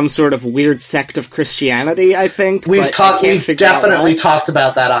part of some sort of weird sect of Christianity, I think. We've definitely talked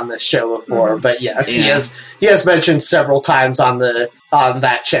about that on this show before, but yes, he has mentioned several times on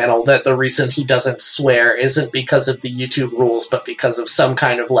that channel that the reason he doesn't swear isn't because of the YouTube rules, but because of some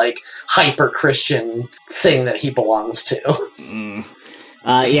kind of, like, hyper-Christian thing that he belongs to.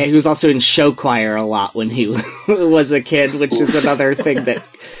 He was also in show choir a lot when he was a kid, which is another thing that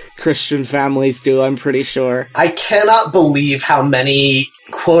Christian families do, I'm pretty sure. I cannot believe how many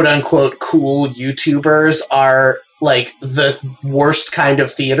quote-unquote cool YouTubers are, like, the worst kind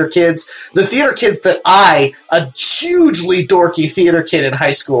of theater kids. The theater kids that a hugely dorky theater kid in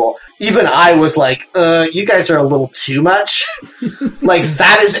high school, even I was like, you guys are a little too much. Like,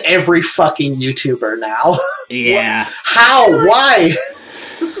 that is every fucking YouTuber now. Yeah. How? Why?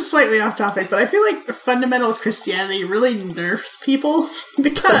 This is slightly off topic, but I feel like fundamental Christianity really nerfs people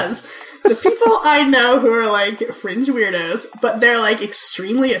because the people I know who are, like, fringe weirdos, but they're, like,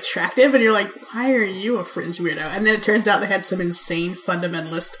 extremely attractive, and you're like, why are you a fringe weirdo? And then it turns out they had some insane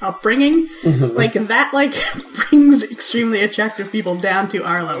fundamentalist upbringing. Mm-hmm. Like, that, like, brings extremely attractive people down to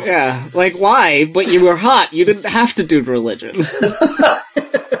our level. Yeah, like, why? But you were hot. You didn't have to do religion.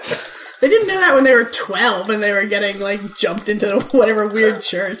 They didn't know that when they were 12 and they were getting, like, jumped into whatever weird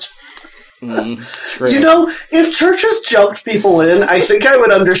church. True. You know, if churches jumped people in, I think I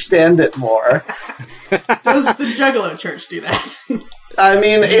would understand it more. Does the Juggalo Church do that? I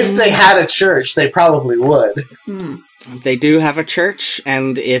mean, if they had a church, they probably would. They do have a church,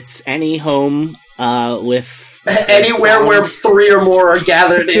 and it's any home with... Anywhere where 3 or more are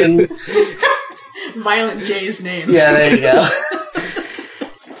gathered in... Violent J's name. Yeah, there you go.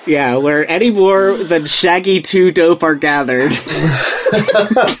 Yeah, where any more than Shaggy 2 dope are gathered.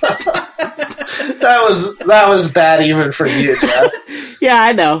 That was bad even for you, Jeff. Yeah,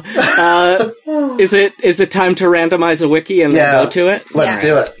 I know. Is it time to randomize a wiki and go to it? Let's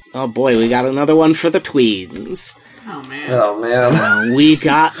do it. Oh boy, we got another one for the tweens. Oh man. We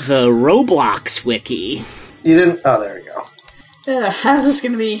got the Roblox wiki. You didn't... Oh, there we go. How's this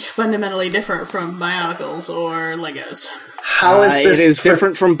going to be fundamentally different from Bionicles or Legos? How is this... It is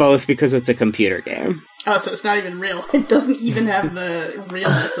different from both because it's a computer game. Oh, so it's not even real. It doesn't even have the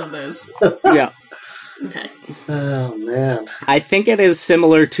realness of those. Yeah. Okay. Oh, man. I think it is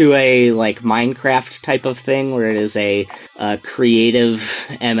similar to a, like, Minecraft type of thing, where it is a creative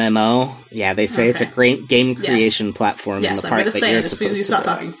MMO. Yeah, they say it's a great game creation platform in the part that you're supposed to do. Yes, I'm going to say it as soon as you stop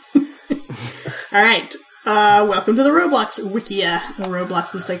talking. All right. Welcome to the Roblox Wikia, a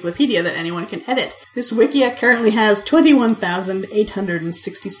Roblox encyclopedia that anyone can edit. This Wikia currently has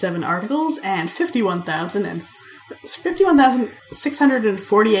 21,867 articles and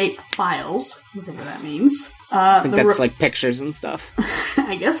 51,648 files, whatever that means. I think that's like pictures and stuff.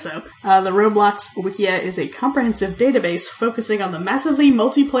 I guess so. The Roblox Wikia is a comprehensive database focusing on the massively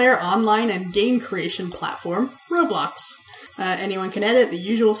multiplayer online and game creation platform, Roblox. Anyone can edit the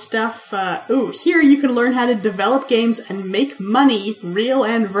usual stuff. Here you can learn how to develop games and make money, real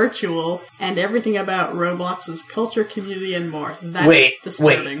and virtual, and everything about Roblox's culture, community, and more. That's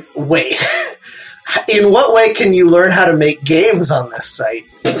disturbing. Wait. In what way can you learn how to make games on this site?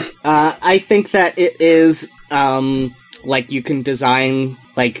 I think that it is, like, you can design,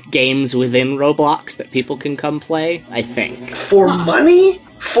 like, games within Roblox that people can come play, I think. For money?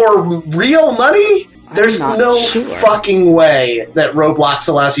 For real money? There's no fucking way that Roblox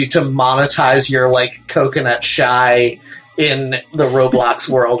allows you to monetize your, like, Coconut Shy in the Roblox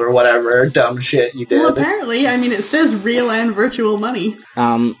world or whatever dumb shit you did. Well, apparently. I mean, it says real and virtual money.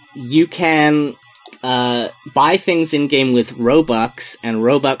 You can buy things in-game with Robux, and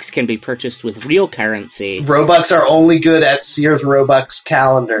Robux can be purchased with real currency. Robux are only good at Sears Robux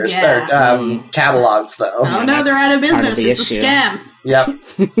calendars, or catalogs, though. Oh, no, they're out of business. It's a scam. Yep.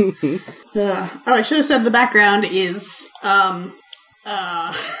 I should have said the background is, like,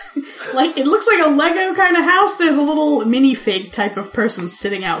 it looks like a Lego kind of house. There's a little minifig type of person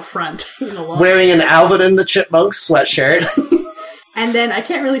sitting out front in a lawn wearing an Alvin and the Chipmunks sweatshirt. And then, I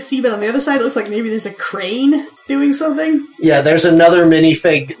can't really see, but on the other side, it looks like maybe there's a crane doing something. Yeah, there's another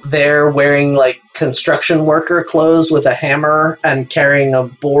minifig there wearing, like, construction worker clothes with a hammer and carrying a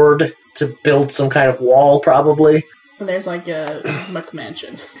board to build some kind of wall, probably. And there's, like, a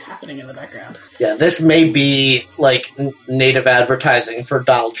McMansion happening in the background. Yeah, this may be, like, native advertising for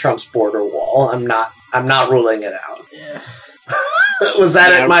Donald Trump's border wall. I'm not I'm not ruling it out. Yeah. Was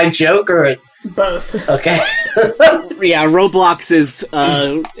that my joke or Both. okay? Yeah, Roblox is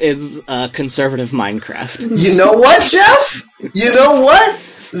conservative Minecraft. You know what, Jeff? You know what?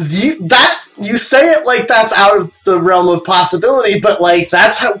 You say it like that's out of the realm of possibility, but like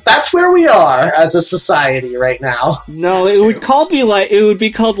that's where we are as a society right now. No, it would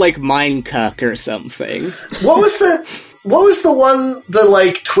be called like Minecuck or something. What was the one, the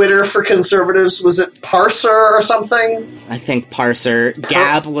like Twitter for conservatives? Was it Parser or something? I think Parser.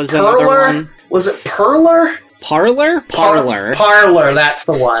 Gab was another one. Was it Perler? Parler? Parler. Parler, that's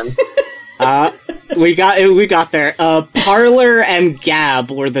the one. We got there. Parler and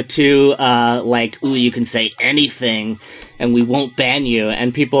Gab were the two, ooh, you can say anything and we won't ban you.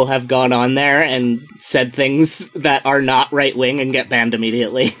 And people have gone on there and said things that are not right wing and get banned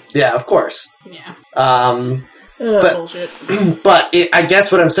immediately. Yeah, of course. Yeah. Bullshit. But I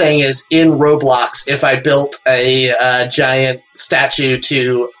guess what I'm saying is, in Roblox, if I built a giant statue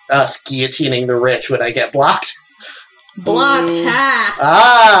to us guillotining the rich, would I get blocked? Blocked, ha!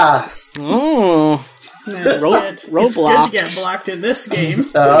 Ah! Oh. That's good. Roblox. It's good to get blocked in this game.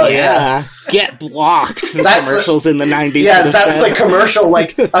 Oh, yeah. Get blocked. The That's commercials in the 90s. Yeah, that's the commercial,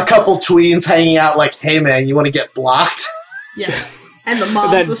 like, a couple tweens hanging out like, hey man, you want to get blocked? Yeah. And the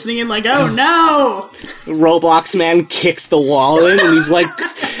mom's listening in like, oh no! Roblox man kicks the wall in and he's like,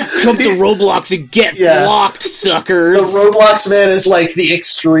 come to Roblox and get blocked, suckers. The Roblox man is like the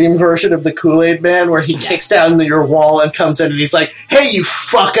extreme version of the Kool-Aid man, where he kicks down your wall and comes in and he's like, hey you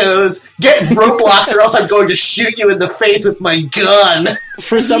fuckos, get Roblox or else I'm going to shoot you in the face with my gun.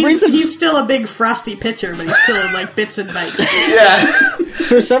 For some reason... He's still a big frosty pitcher, but he's still in like bits and bites. Yeah.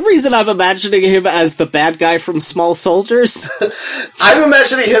 For some reason I'm imagining him as the bad guy from Small Soldiers. I'm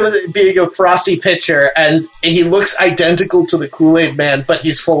imagining him being a frosty pitcher, and he looks identical to the Kool-Aid man, but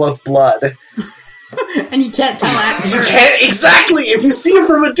he's full of blood. And you can't tell that. You can't, exactly! If you see him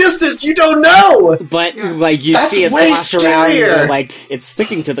from a distance, you don't know! But, like, you That's see it way slosh around, scarier. and, like, it's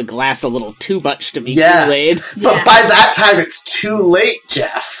sticking to the glass a little too much to be Yeah. Kool-Aid. But by that time, it's too late,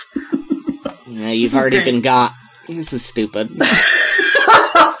 Jeff. Yeah, you've already been got. This is stupid.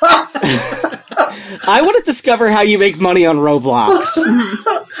 I want to discover how you make money on Roblox.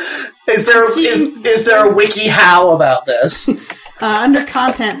 Is there a wiki how about this? Under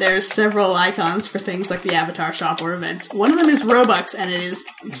content, there's several icons for things like the avatar shop or events. One of them is Robux, and it is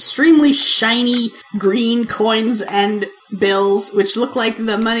extremely shiny green coins and bills, which look like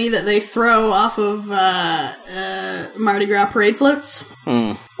the money that they throw off of Mardi Gras parade floats.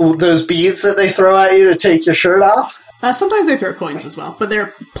 Those beads that they throw at you to take your shirt off? Sometimes they throw coins as well, but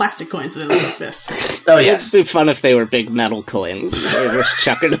they're plastic coins that look like this. Oh, yes. It'd be fun if they were big metal coins. They were just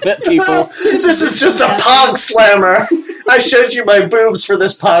chucking them at people. This is just a Pog Slammer. I showed you my boobs for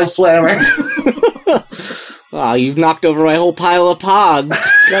this Pog Slammer. Oh, you've knocked over my whole pile of pogs.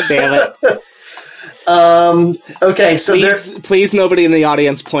 God damn it. Okay, so please nobody in the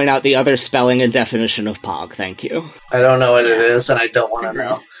audience point out the other spelling and definition of pog, thank you. I don't know what it is, and I don't want to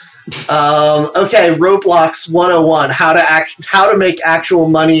know. Okay, Roblox 101, how to make actual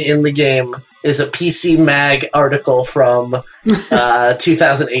money in the game, is a PC Mag article from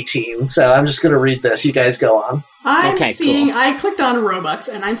 2018. So I'm just going to read this. You guys go on. I clicked on Robux,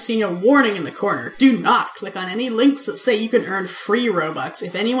 and I'm seeing a warning in the corner. Do not click on any links that say you can earn free Robux.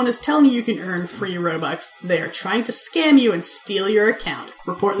 If anyone is telling you can earn free Robux, they are trying to scam you and steal your account.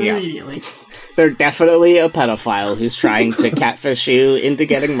 Report them immediately. They're definitely a pedophile who's trying to catfish you into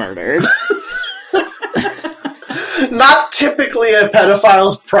getting murdered. Not typically a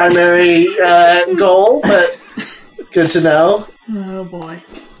pedophile's primary goal, but good to know. Oh boy.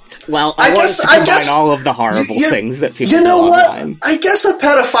 Well, I guess to combine all of the horrible things that people do online. I guess a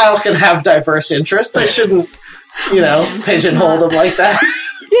pedophile can have diverse interests. I shouldn't, pigeonhole them like that.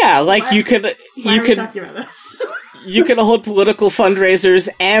 Yeah, like you could talking about this? You can hold political fundraisers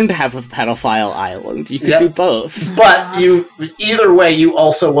and have a pedophile island. You could do both. But either way, you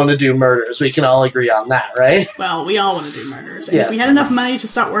also want to do murders. We can all agree on that, right? Well, we all want to do murders. And if we had enough money to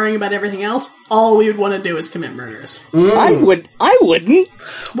stop worrying about everything else, all we would want to do is commit murders. I wouldn't.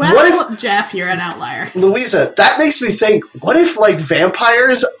 Well, what if, Jeff, you're an outlier. Louisa, that makes me think, what if,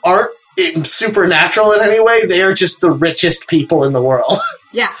 vampires aren't supernatural in any way? They are just the richest people in the world.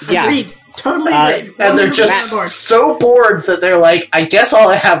 Yeah, agreed. Totally agreed. And they're just so bored that they're like, I guess all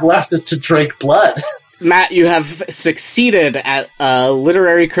I have left is to drink blood. Matt, you have succeeded at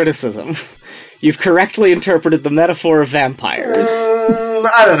literary criticism. You've correctly interpreted the metaphor of vampires.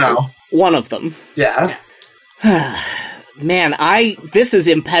 I don't know. One of them. Yeah. Man, this is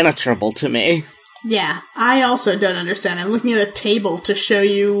impenetrable to me. Yeah, I also don't understand. I'm looking at a table to show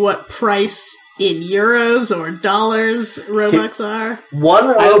you what price in euros or dollars Robux are?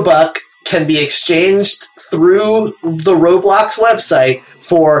 1 Robux can be exchanged through the Roblox website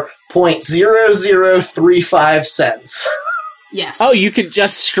for 0.0035 cents. Yes. Oh, you could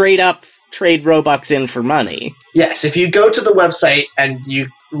just straight up trade Robux in for money. Yes, if you go to the website and you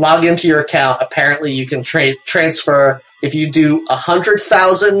log into your account, apparently you can transfer. If you do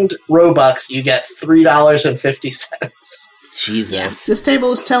 100,000 Robux, you get $3.50. Jesus. Yes. This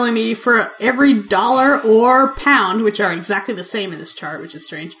table is telling me for every dollar or pound, which are exactly the same in this chart, which is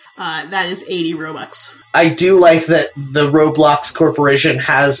strange, that is 80 Robux. I do like that the Roblox Corporation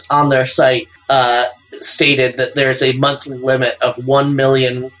has on their site stated that there's a monthly limit of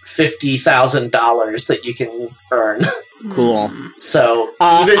 $1,050,000 that you can earn. Cool. So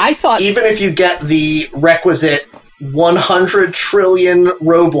even if you get the requisite 100 trillion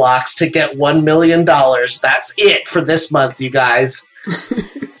Roblox to get $1 million, that's it for this month, you guys.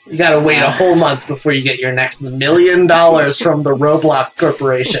 You gotta wait a whole month before you get your next $1 million from the Roblox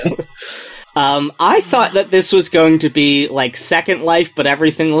Corporation. I thought that this was going to be like Second Life, but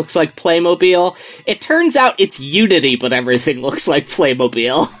everything looks like Playmobil. It turns out it's Unity, but everything looks like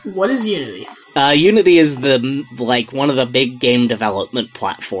Playmobil. What is Unity? Unity is one of the big game development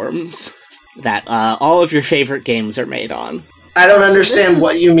platforms that all of your favorite games are made on. I don't understand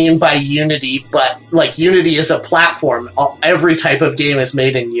what you mean by Unity, but, like, Unity is a platform. Every type of game is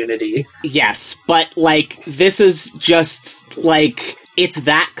made in Unity. Yes, but, like, this is just, like, it's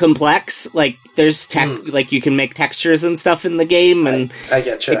that complex. Like, there's like, you can make textures and stuff in the game, and I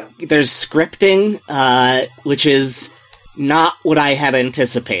getcha. There's scripting, which is not what I had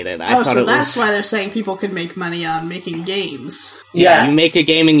anticipated. I thought so that's why they're saying people can make money on making games. Yeah. You make a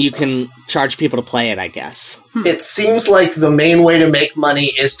game and you can charge people to play it, I guess. It seems like the main way to make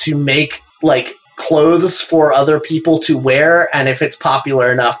money is to make, like, clothes for other people to wear, and if it's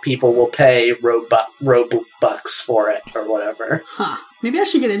popular enough, people will pay Robux for it, or whatever. Huh. Maybe I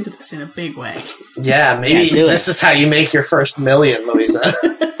should get into this in a big way. Yeah, maybe this is how you make your first million, Louisa.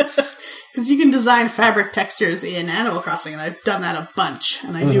 Because you can design fabric textures in Animal Crossing, and I've done that a bunch,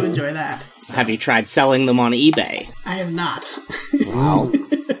 and I do enjoy that. So. Have you tried selling them on eBay? I have not. Wow.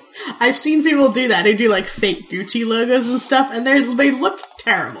 I've seen people do that, who do, like, fake Gucci logos and stuff, and they look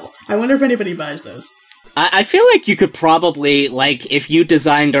terrible. I wonder if anybody buys those. I feel like you could probably, like, if you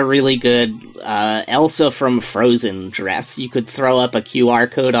designed a really good Elsa from Frozen dress, you could throw up a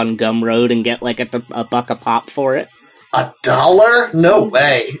QR code on Gumroad and get, like, a buck a pop for it. $1? No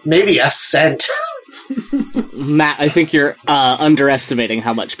way. Maybe a cent. Matt, I think you're underestimating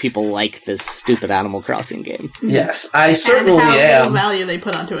how much people like this stupid Animal Crossing game. Yes, I certainly am. And how little am. value they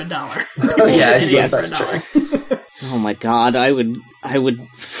put onto $1. Yeah, yes, that's true. Oh my god, I would,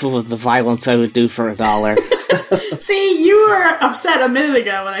 for the violence I would do for $1. See, you were upset a minute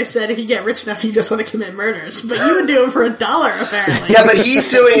ago when I said if you get rich enough, you just want to commit murders. But you would do it for $1, apparently. Yeah, but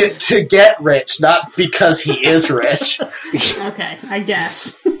he's doing it to get rich, not because he is rich. Okay, I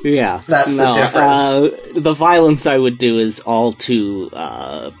guess. Yeah. That's the difference. The violence I would do is all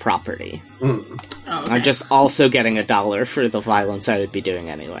to property. Oh, okay. I'm just also getting $1 for the violence I would be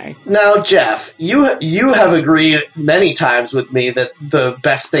doing anyway. Now, Jeff, you have agreed many times with me that the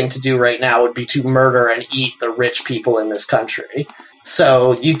best thing to do right now would be to murder and eat the rich people in this country.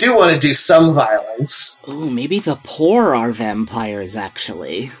 So you do want to do some violence. Ooh, maybe the poor are vampires,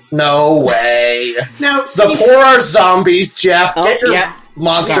 actually. No way. No, The poor are zombies, Jeff. Oh, Get your yeah.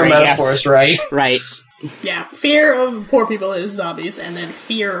 monster Sorry, metaphors right. Right. Yeah, fear of poor people is zombies, and then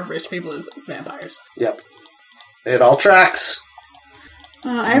fear of rich people is vampires. Yep. It all tracks.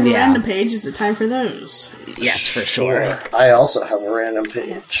 I have a random page. Is it time for those? Yes, for sure. I also have a random I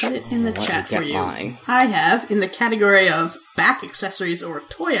have page. put it in the chat for get you. mine. I have, in the category of back accessories or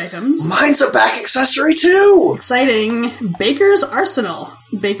toy items, Mine's a back accessory, too! exciting, Baker's Arsenal.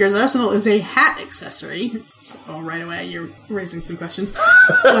 Baker's Arsenal is a hat accessory, so right away you're raising some questions.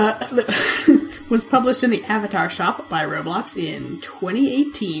 Was published in the Avatar shop by Roblox in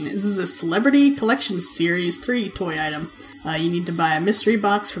 2018. This is a Celebrity Collection Series 3 toy item. You need to buy a mystery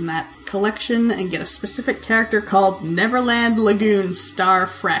box from that collection and get a specific character called Neverland Lagoon Star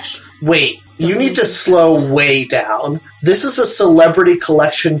Fresh. Wait, you Doesn't need to make slow sense. way down. This is a Celebrity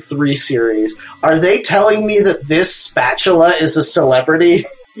Collection 3 series. Are they telling me that this spatula is a celebrity?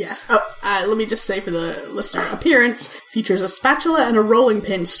 Yes. Let me just say for the listener, appearance features a spatula and a rolling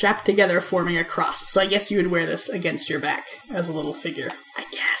pin strapped together forming a cross. So I guess you would wear this against your back as a little figure. I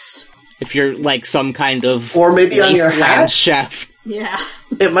guess. If you're like some kind of Or maybe on your wasteland hat? chef. Yeah.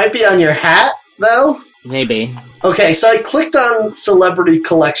 It might be on your hat, though? Maybe. Okay, so I clicked on Celebrity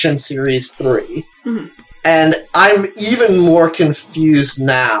Collection Series 3. And I'm even more confused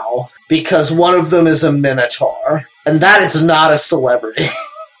now because one of them is a Minotaur, and that is not a celebrity.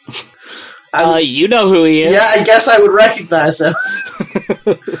 You know who he is. Yeah, I guess I would recognize him.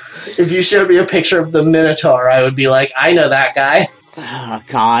 If you showed me a picture of the Minotaur, I would be like, I know that guy. Oh,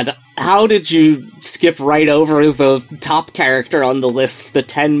 God. How did you skip right over the top character on the list, the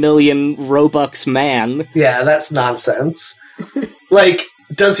 10 million Robux man? Yeah, that's nonsense. Like,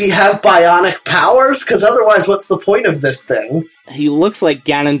 does he have bionic powers? Because otherwise, what's the point of this thing? He looks like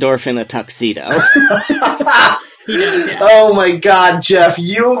Ganondorf in a tuxedo. He does, yeah. Oh my god, Jeff,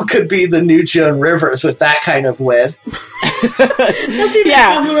 you could be the new Joan Rivers with that kind of wit. That's either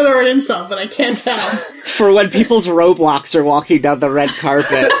a compliment or an insult, but I can't tell. For when people's Roblox are walking down the red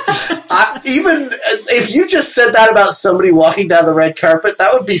carpet. Even if you just said that about somebody walking down the red carpet,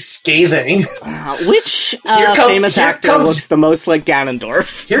 that would be scathing. Which famous actor looks the most like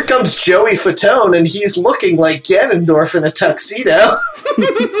Ganondorf? Here comes Joey Fatone, and he's looking like Ganondorf in a tuxedo.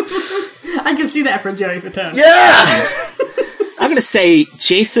 I can see that from Joey Fatone. Yeah! I'm gonna say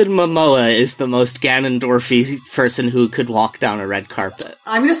Jason Momoa is the most Ganondorfy person who could walk down a red carpet.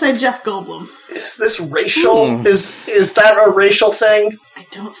 I'm gonna say Jeff Goldblum. Is this racial? Is that a racial thing? I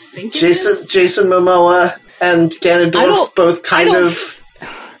don't think it is. Jason Momoa and Ganondorf both kind of...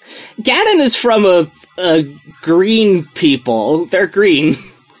 Ganon is from a green people. They're green.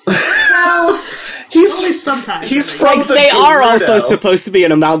 Well... only sometimes. He's from the they are also supposed to be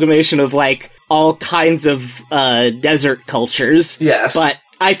an amalgamation of, like, all kinds of desert cultures. Yes. But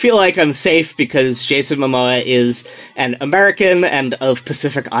I feel like I'm safe because Jason Momoa is an American and of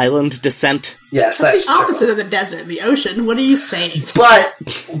Pacific Island descent. Yes, that's the true. opposite of the desert, the ocean. What are you saying? But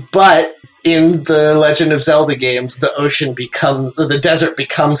in the Legend of Zelda games, the desert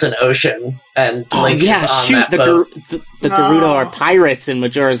becomes an ocean, and Link is on that boat. The Gerudo are pirates in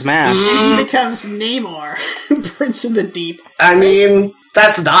Majora's Mask. And he becomes Namor, Prince of the Deep. I mean,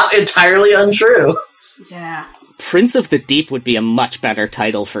 that's not entirely untrue. Yeah. Prince of the Deep would be a much better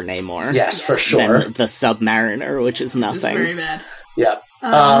title for Namor. Yes, for sure. Than the Submariner, which is nothing. Which is very bad. Yeah.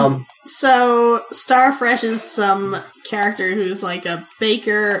 So, Starfresh is some character who's like a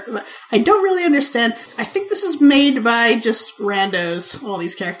baker. I don't really understand. I think this is made by just randos, all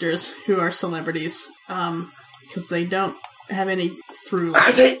these characters who are celebrities. Because they don't have any through line.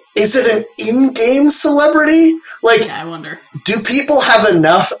 Is it an in-game celebrity? Like, yeah, I wonder. Do people have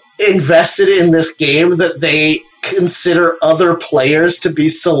enough invested in this game that they consider other players to be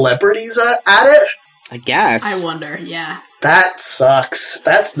celebrities at it? I guess. I wonder, yeah. That sucks.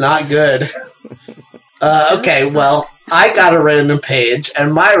 That's not good. Okay, well, I got a random page,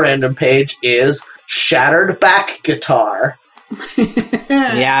 and my random page is Shattered Back Guitar.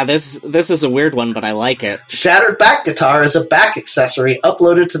 Yeah, this is a weird one, but I like it. Shattered Back Guitar is a back accessory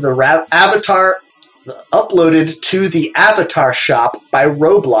uploaded to the Avatar shop by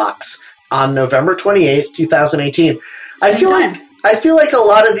Roblox on November 28th, 2018. I feel like a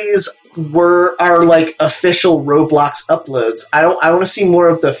lot of these are like official Roblox uploads. I want to see more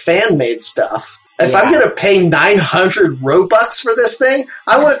of the fan-made stuff. If I'm going to pay 900 Robux for this thing,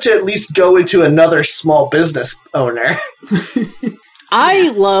 I want it to at least go into another small business owner.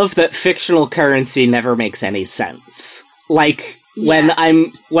 I love that fictional currency never makes any sense. Like, when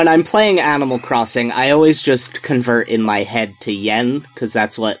I'm playing Animal Crossing, I always just convert in my head to yen, because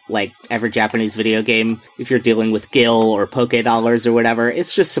that's what, like, every Japanese video game, if you're dealing with Gil or Poke Dollars or whatever,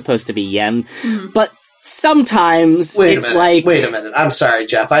 it's just supposed to be yen. Mm-hmm. But sometimes Wait a minute. I'm sorry,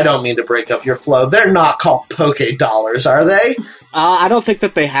 Jeff. I don't mean to break up your flow. They're not called Poke Dollars, are they? I don't think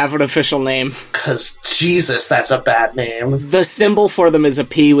that they have an official name. Because, Jesus, that's a bad name. The symbol for them is a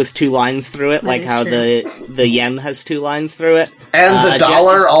P with 2 lines through it, like how true. the yen has 2 lines through it. And the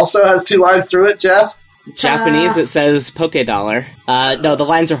dollar also has 2 lines through it, Jeff? Japanese, it says Poke Dollar. No, the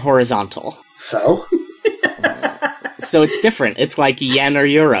lines are horizontal. So? So it's different. It's like yen or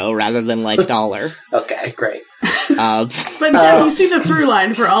euro rather than like dollar. Okay, great. But Jeff, you see the through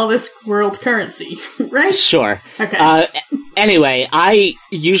line for all this world currency, right? Sure. Okay. Anyway, I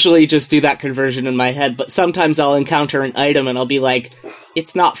usually just do that conversion in my head, but sometimes I'll encounter an item and I'll be like,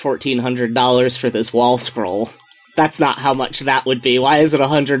 it's not $1,400 for this wall scroll. That's not how much that would be. Why is it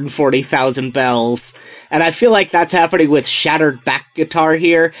 140,000 bells? And I feel like that's happening with Shattered Back Guitar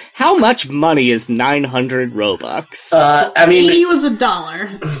here. How much money is 900 Robux? I mean, 80 was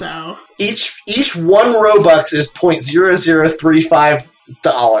 $1, so each 1 Robux is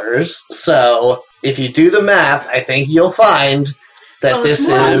 $0.0035. So if you do the math, I think you'll find that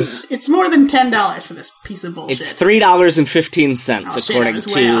it's more than $10 for this piece of bullshit. It's $3.15 according to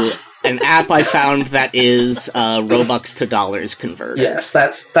an app I found that is Robux to dollars converted. Yes,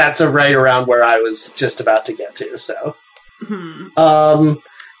 that's right around where I was just about to get to. So,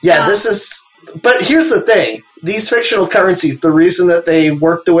 this is. But here's the thing: these fictional currencies, the reason that they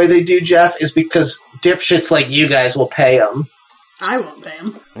work the way they do, Jeff, is because dipshits like you guys will pay them. I won't pay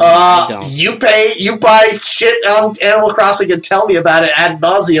them. You buy shit on Animal Crossing and tell me about it ad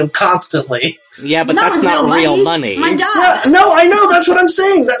nauseum constantly. Yeah, but that's not real money. My God. No, I know, that's what I'm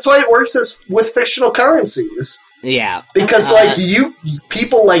saying. That's why it works with fictional currencies. Yeah. Because,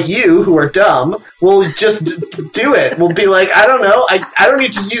 people like you who are dumb will just do it. Will be like, I don't know, I don't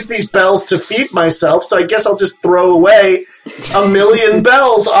need to use these bells to feed myself, so I guess I'll just throw away 1,000,000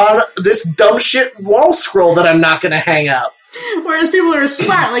 bells on this dumb shit wall scroll that I'm not going to hang up. Whereas people who are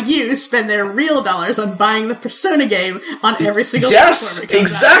smart like you spend their real dollars on buying the Persona game on every single Yes, platform.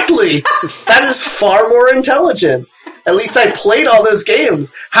 exactly. That is far more intelligent. At least I played all those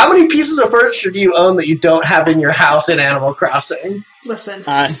games. How many pieces of furniture do you own that you don't have in your house in Animal Crossing? Listen.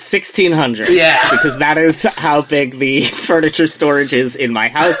 1,600. Yeah. Because that is how big the furniture storage is in my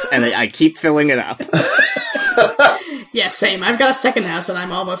house, and I keep filling it up. Yeah, same. I've got a second house, and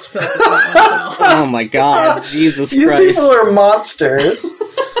I'm almost filled with it myself. Oh my God, Jesus You Christ. people are monsters.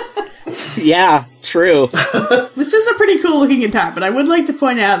 Yeah, true. This is a pretty cool looking guitar, but I would like to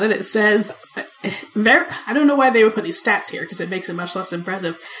point out that it says, I don't know why they would put these stats here, because it makes it much less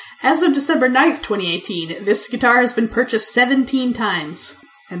impressive. As of December 9th, 2018, this guitar has been purchased 17 times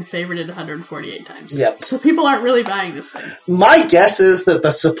and favorited 148 times. Yep. So people aren't really buying this thing. My guess is that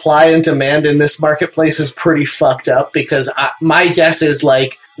the supply and demand in this marketplace is pretty fucked up, because my guess is,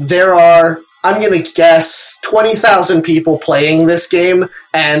 there are, I'm going to guess, 20,000 people playing this game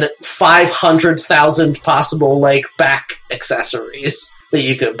and 500,000 possible, back accessories that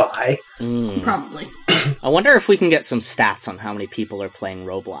you could buy. Probably. I wonder if we can get some stats on how many people are playing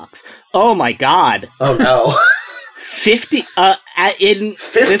Roblox. Oh my God. Oh no.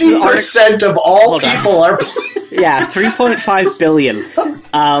 50% of all people are Yeah, 3.5 billion.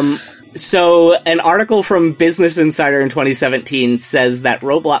 So, an article from Business Insider in 2017 says that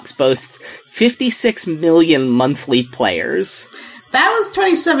Roblox boasts 56 million monthly players. That was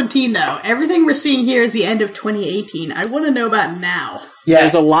 2017, though. Everything we're seeing here is the end of 2018. I want to know about now. Yeah.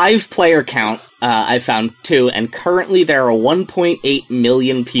 There's a live player count, I found too, and currently there are 1.8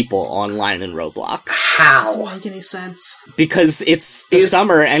 million people online in Roblox. Doesn't How? make any sense. Because it's the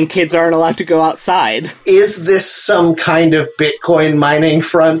summer and kids aren't allowed to go outside. Is this some kind of Bitcoin mining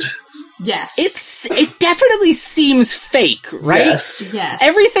front? Yes. It definitely seems fake, right? Yes. Yes.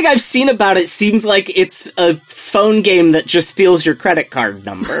 Everything I've seen about it seems like it's a phone game that just steals your credit card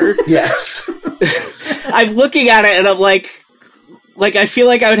number. Yes. I'm looking at it and I'm like, I feel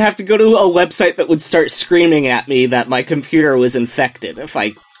like I would have to go to a website that would start screaming at me that my computer was infected if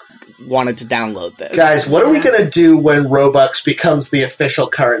I wanted to download this. Guys, what are we going to do when Robux becomes the official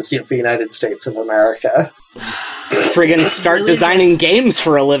currency of the United States of America? Friggin' start designing games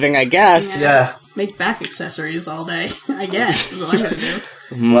for a living, I guess. Yeah. Make back accessories all day, I guess, is what I'm going to do.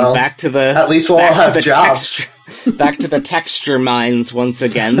 Well, Back to the... at least we'll all have jobs. Back to the texture mines once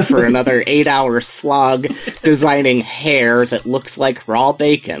again for another 8-hour slog designing hair that looks like raw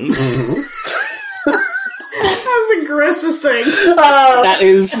bacon. Mm-hmm. That's the grossest thing. That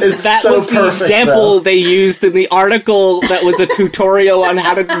so was the perfect, example though. they used in the article that was a tutorial on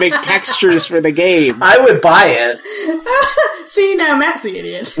how to make textures for the game. I would buy it. See, now Matt's the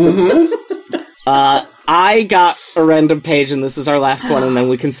idiot. I got a random page, and this is our last one, and then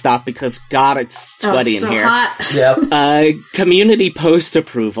we can stop because, God, it's sweaty so in here. hot. Yep. Community post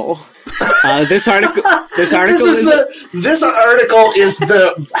approval. This article This article is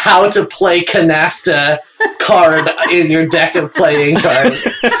the how to play canasta card in your deck of playing cards.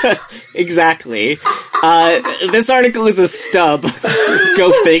 Exactly. This article is a stub.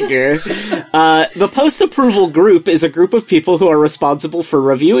 Go figure. The post-approval group is a group of people who are responsible for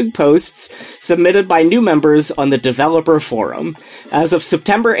reviewing posts submitted by new members on the developer forum. As of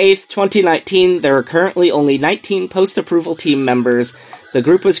September 8th, 2019, there are currently only 19 post-approval team members. The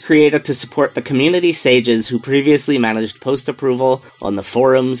group was created to support the community sages who previously managed post-approval on the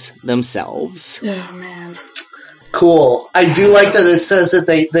forums themselves. Oh, man. Cool. I do like that it says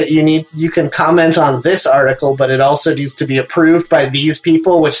that you can comment on this article, but it also needs to be approved by these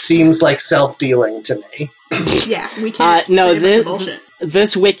people, which seems like self-dealing to me. Yeah, we can't No, say this bullshit.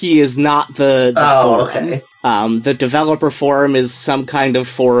 this wiki is not the Oh, forum. okay. The developer forum is some kind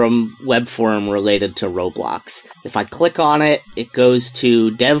of web forum related to Roblox. If I click on it, it goes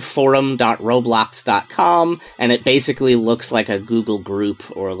to devforum.roblox.com, and it basically looks like a Google group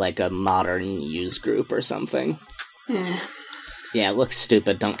or like a modern use group or something. Yeah, it looks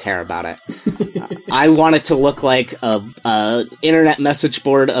stupid. Don't care about it. I want it to look like a internet message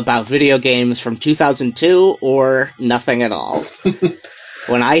board about video games from 2002 or nothing at all.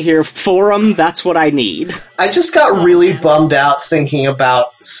 When I hear forum, that's what I need. I just got really bummed out thinking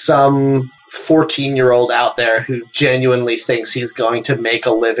about some 14-year-old out there who genuinely thinks he's going to make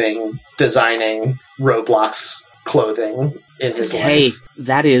a living designing Roblox clothing in his life. Hey,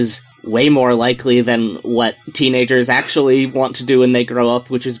 that is way more likely than what teenagers actually want to do when they grow up,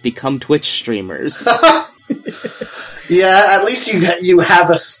 which is become Twitch streamers. Yeah, at least you have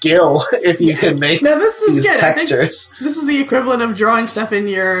a skill if you can make these textures. This is the equivalent of drawing stuff in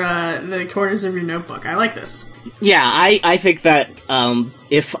your the corners of your notebook. I like this. Yeah, I think that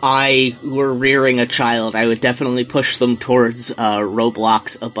if I were rearing a child, I would definitely push them towards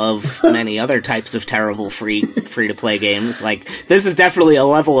Roblox above many other types of terrible free-to-play games. Like, this is definitely a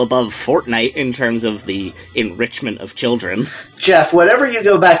level above Fortnite in terms of the enrichment of children. Jeff, whenever you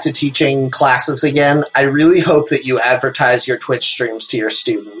go back to teaching classes again, I really hope that you advertise your Twitch streams to your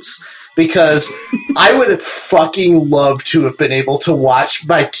students. Because I would have fucking loved to have been able to watch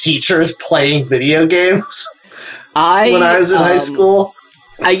my teachers playing video games when I was in high school.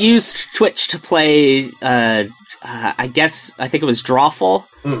 I used Twitch to play, I think it was Drawful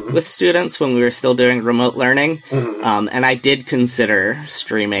with students when we were still doing remote learning. And I did consider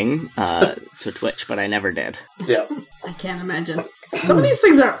streaming to Twitch, but I never did. Yeah. I can't imagine. Some of these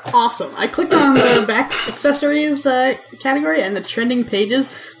things are awesome. I clicked on the back accessories category, and the trending pages,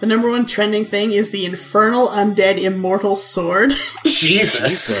 the number one trending thing is the Infernal Undead Immortal Sword.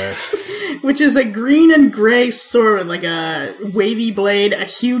 Jesus. Which is a green and gray sword with like a wavy blade, a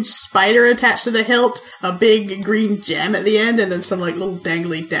huge spider attached to the hilt, a big green gem at the end, and then some like little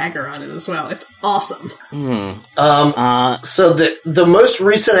dangly dagger on it as well. It's awesome. So the most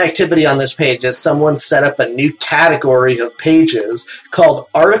recent activity on this page is someone set up a new category of pages called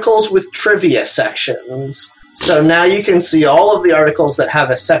Articles with Trivia Sections. So now you can see all of the articles that have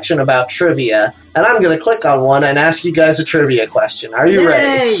a section about trivia, and I'm going to click on one and ask you guys a trivia question. Are you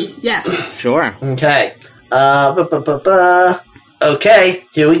ready? Yes. Sure. Okay. Okay,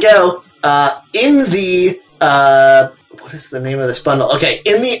 here we go. In the, what is the name of this bundle? Okay,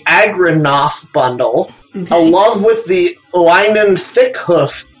 in the Agranoth bundle, along with the Oinen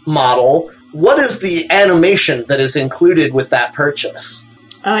Thickhoof model, what is the animation that is included with that purchase?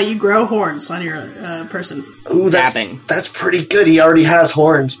 You grow horns on your person. Ooh, that's pretty good. He already has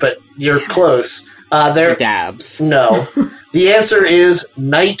horns, but you're close. He dabs. No. The answer is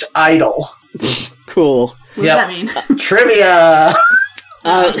Night Idol. Cool. What does that mean? Trivia!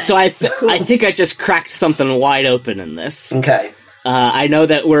 So I think I just cracked something wide open in this. Okay. I know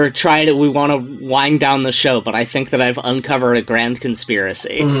that we want to wind down the show, but I think that I've uncovered a grand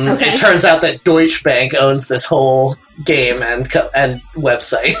conspiracy. Okay. It turns out that Deutsche Bank owns this whole game and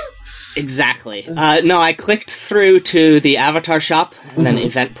website. Exactly. No, I clicked through to the Avatar shop, and then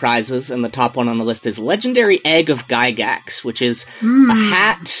event prizes, and the top one on the list is Legendary Egg of Gygax, which is a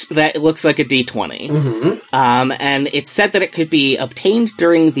hat that looks like a D20. And it said that it could be obtained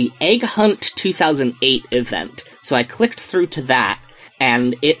during the Egg Hunt 2008 event. So I clicked through to that,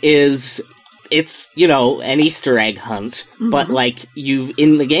 and it's, an Easter egg hunt, but,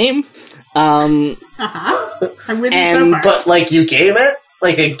 in the game. I'm with you so far. But, you game it?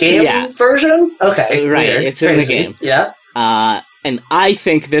 Like a game version? Okay. Right, weird. it's Crazy. in the game. Yeah. And I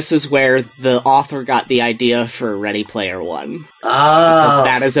think this is where the author got the idea for Ready Player One. Because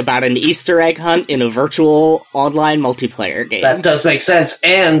that is about an Easter egg hunt in a virtual online multiplayer game. That does make sense.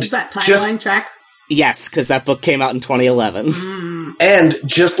 And is that timeline track? Yes, because that book came out in 2011. And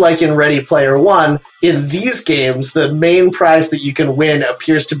just like in Ready Player One, in these games, the main prize that you can win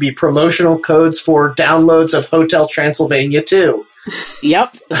appears to be promotional codes for downloads of Hotel Transylvania 2.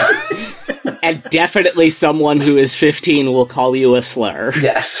 Yep. And definitely someone who is 15 will call you a slur.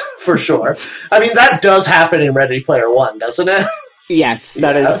 Yes, for sure. I mean, that does happen in Ready Player One, doesn't it? Yes,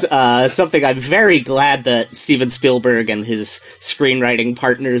 that is something I'm very glad that Steven Spielberg and his screenwriting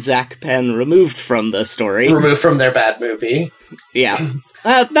partner Zach Penn removed from the story. Removed from their bad movie. Yeah.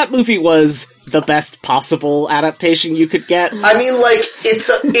 That movie was the best possible adaptation you could get. I mean,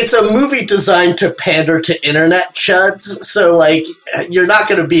 it's a movie designed to pander to internet chuds, so, you're not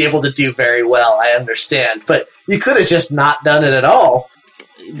going to be able to do very well, I understand. But you could have just not done it at all.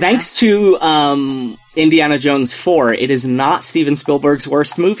 Thanks to Indiana Jones 4, it is not Steven Spielberg's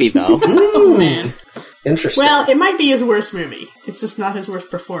worst movie, though. Interesting. Well, it might be his worst movie. It's just not his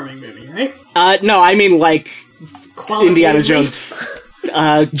worst performing movie, right? No, I mean, Indiana Jones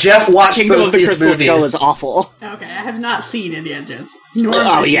Jeff watched Kingdom both of the these Crystal movies. Skull is awful. Okay, I have not seen Indiana Jones. Nor have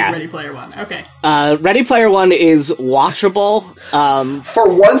I seen Ready Player One. Okay. Ready Player One is watchable.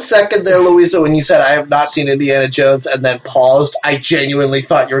 For 1 second there, Louisa, when you said I have not seen Indiana Jones and then paused, I genuinely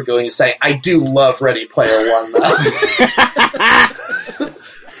thought you were going to say, I do love Ready Player One, though.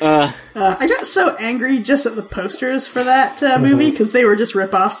 I got so angry just at the posters for that movie, because they were just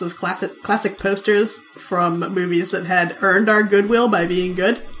rip-offs of classic posters from movies that had earned our goodwill by being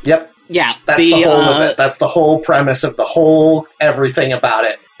good. Yep. Yeah. That's the whole of it. That's the whole premise of the whole everything about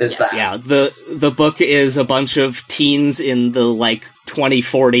it. Is that. Yeah, the book is a bunch of teens in the,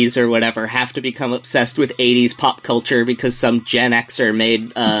 2040s or whatever have to become obsessed with 80s pop culture because some Gen Xer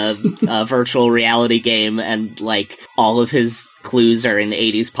made a virtual reality game and, all of his clues are in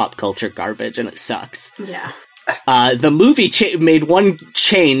 80s pop culture garbage and it sucks. Yeah. The movie made one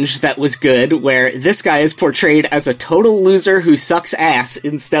change that was good, where this guy is portrayed as a total loser who sucks ass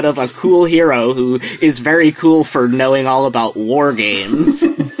instead of a cool hero who is very cool for knowing all about war games.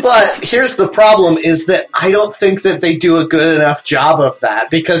 But here's the problem, is that I don't think that they do a good enough job of that,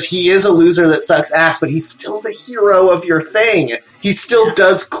 because he is a loser that sucks ass, but he's still the hero of your thing. He still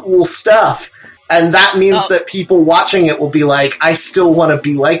does cool stuff. And that means that people watching it will be like, I still want to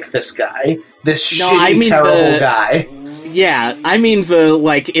be like this guy. This terrible guy. Yeah, I mean the,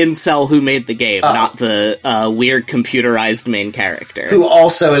 incel who made the game, not the weird computerized main character. Who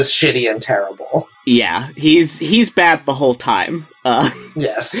also is shitty and terrible. Yeah, he's bad the whole time.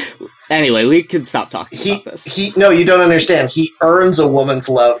 Yes. Anyway, we can stop talking about this. No, you don't understand. He earns a woman's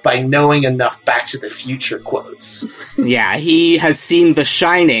love by knowing enough Back to the Future quotes. Yeah, he has seen The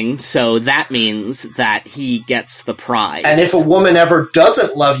Shining, so that means that he gets the prize. And if a woman ever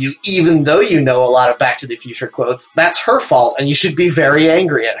doesn't love you, even though you know a lot of Back to the Future quotes, that's her fault, and you should be very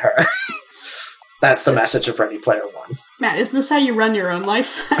angry at her. That's the message of Ready Player One. Matt, isn't this how you run your own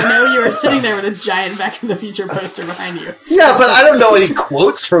life? I know you are sitting there with a giant Back to the Future poster behind you. Yeah, but I don't know any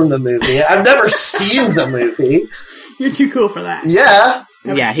quotes from the movie. I've never seen the movie. You're too cool for that. Yeah.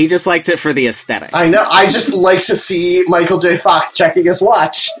 Yeah, he just likes it for the aesthetic. I know. I just like to see Michael J. Fox checking his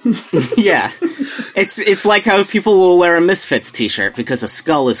watch. Yeah. It's like how people will wear a Misfits t-shirt because a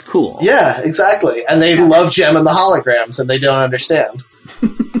skull is cool. Yeah, exactly. And they love Gem and the Holograms, and they don't understand.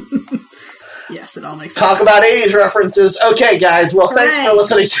 Yes, it all makes sense. Talk about 80s references. Okay, guys. Well, thanks for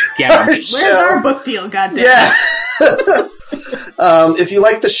listening to our show. Where's our book deal, goddamn? Yeah. If you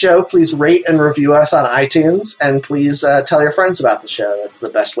like the show, please rate and review us on iTunes, and please tell your friends about the show. That's the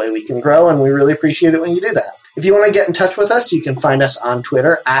best way we can grow, and we really appreciate it when you do that. If you want to get in touch with us, you can find us on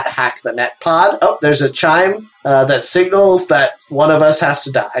Twitter at HackTheNetPod. Oh, there's a chime that signals that one of us has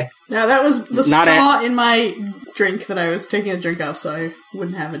to die. Now, that was the straw in my drink that I was taking a drink of, so I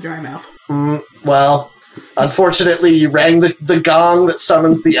wouldn't have a dry mouth. Well, unfortunately, you rang the gong that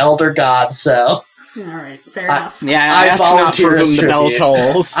summons the Elder God, so... Alright, fair enough. Yeah, I ask not for whom the bell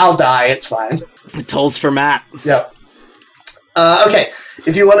tolls. I'll die, it's fine. It tolls for Matt. Yep. Okay,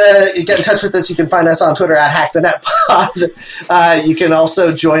 if you want to get in touch with us, you can find us on Twitter at HackTheNetPod. You can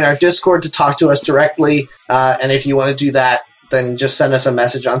also join our Discord to talk to us directly, and if you want to do that, then just send us a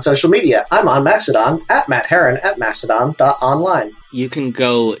message on social media. I'm on Mastodon, at Matt Herron, at mastodon.online. You can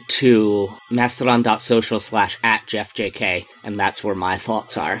go to mastodon.social/@JeffJK, and that's where my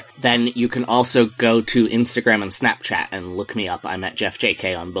thoughts are. Then you can also go to Instagram and Snapchat and look me up. I'm at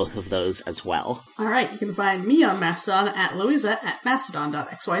JeffJK on both of those as well. Alright, you can find me on Mastodon at Louisa at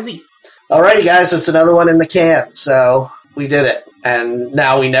mastodon.xyz. Alrighty, guys, it's another one in the can, so we did it. And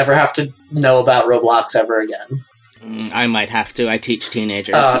now we never have to know about Roblox ever again. I might have to. I teach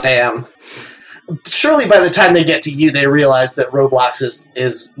teenagers. Oh, damn. Surely by the time they get to you, they realize that Roblox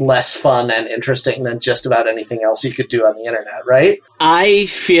is less fun and interesting than just about anything else you could do on the internet, right? I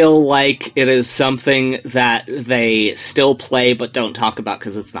feel like it is something that they still play but don't talk about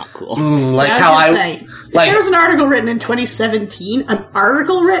because it's not cool. If there was an article written in 2017,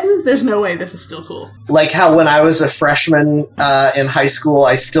 there's no way this is still cool. Like how when I was a freshman in high school,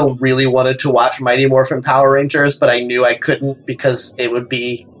 I still really wanted to watch Mighty Morphin Power Rangers, but I knew I couldn't because it would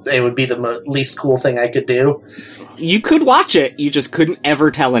be the least cool thing I could do. You could watch it, you just couldn't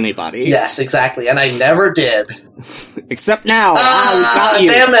ever tell anybody. Yes, exactly, and I never did. Except now. We got you.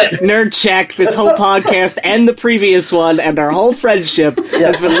 Damn it. Nerd check, this whole podcast and the previous one and our whole friendship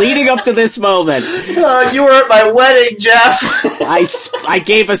has been leading up to this moment. You were at my wedding, Jeff. I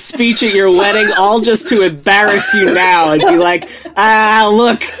gave a speech at your wedding all just to embarrass you now and be like,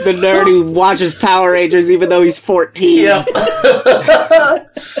 look, the nerd who watches Power Rangers even though he's 14. Yep.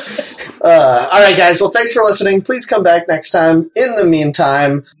 Alright, guys. Well, thanks for listening. Please come back next time. In the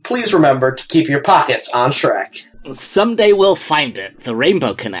meantime, please remember to keep your pockets on Shrek. Someday we'll find it. The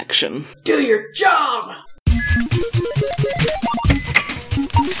Rainbow Connection. Do your job!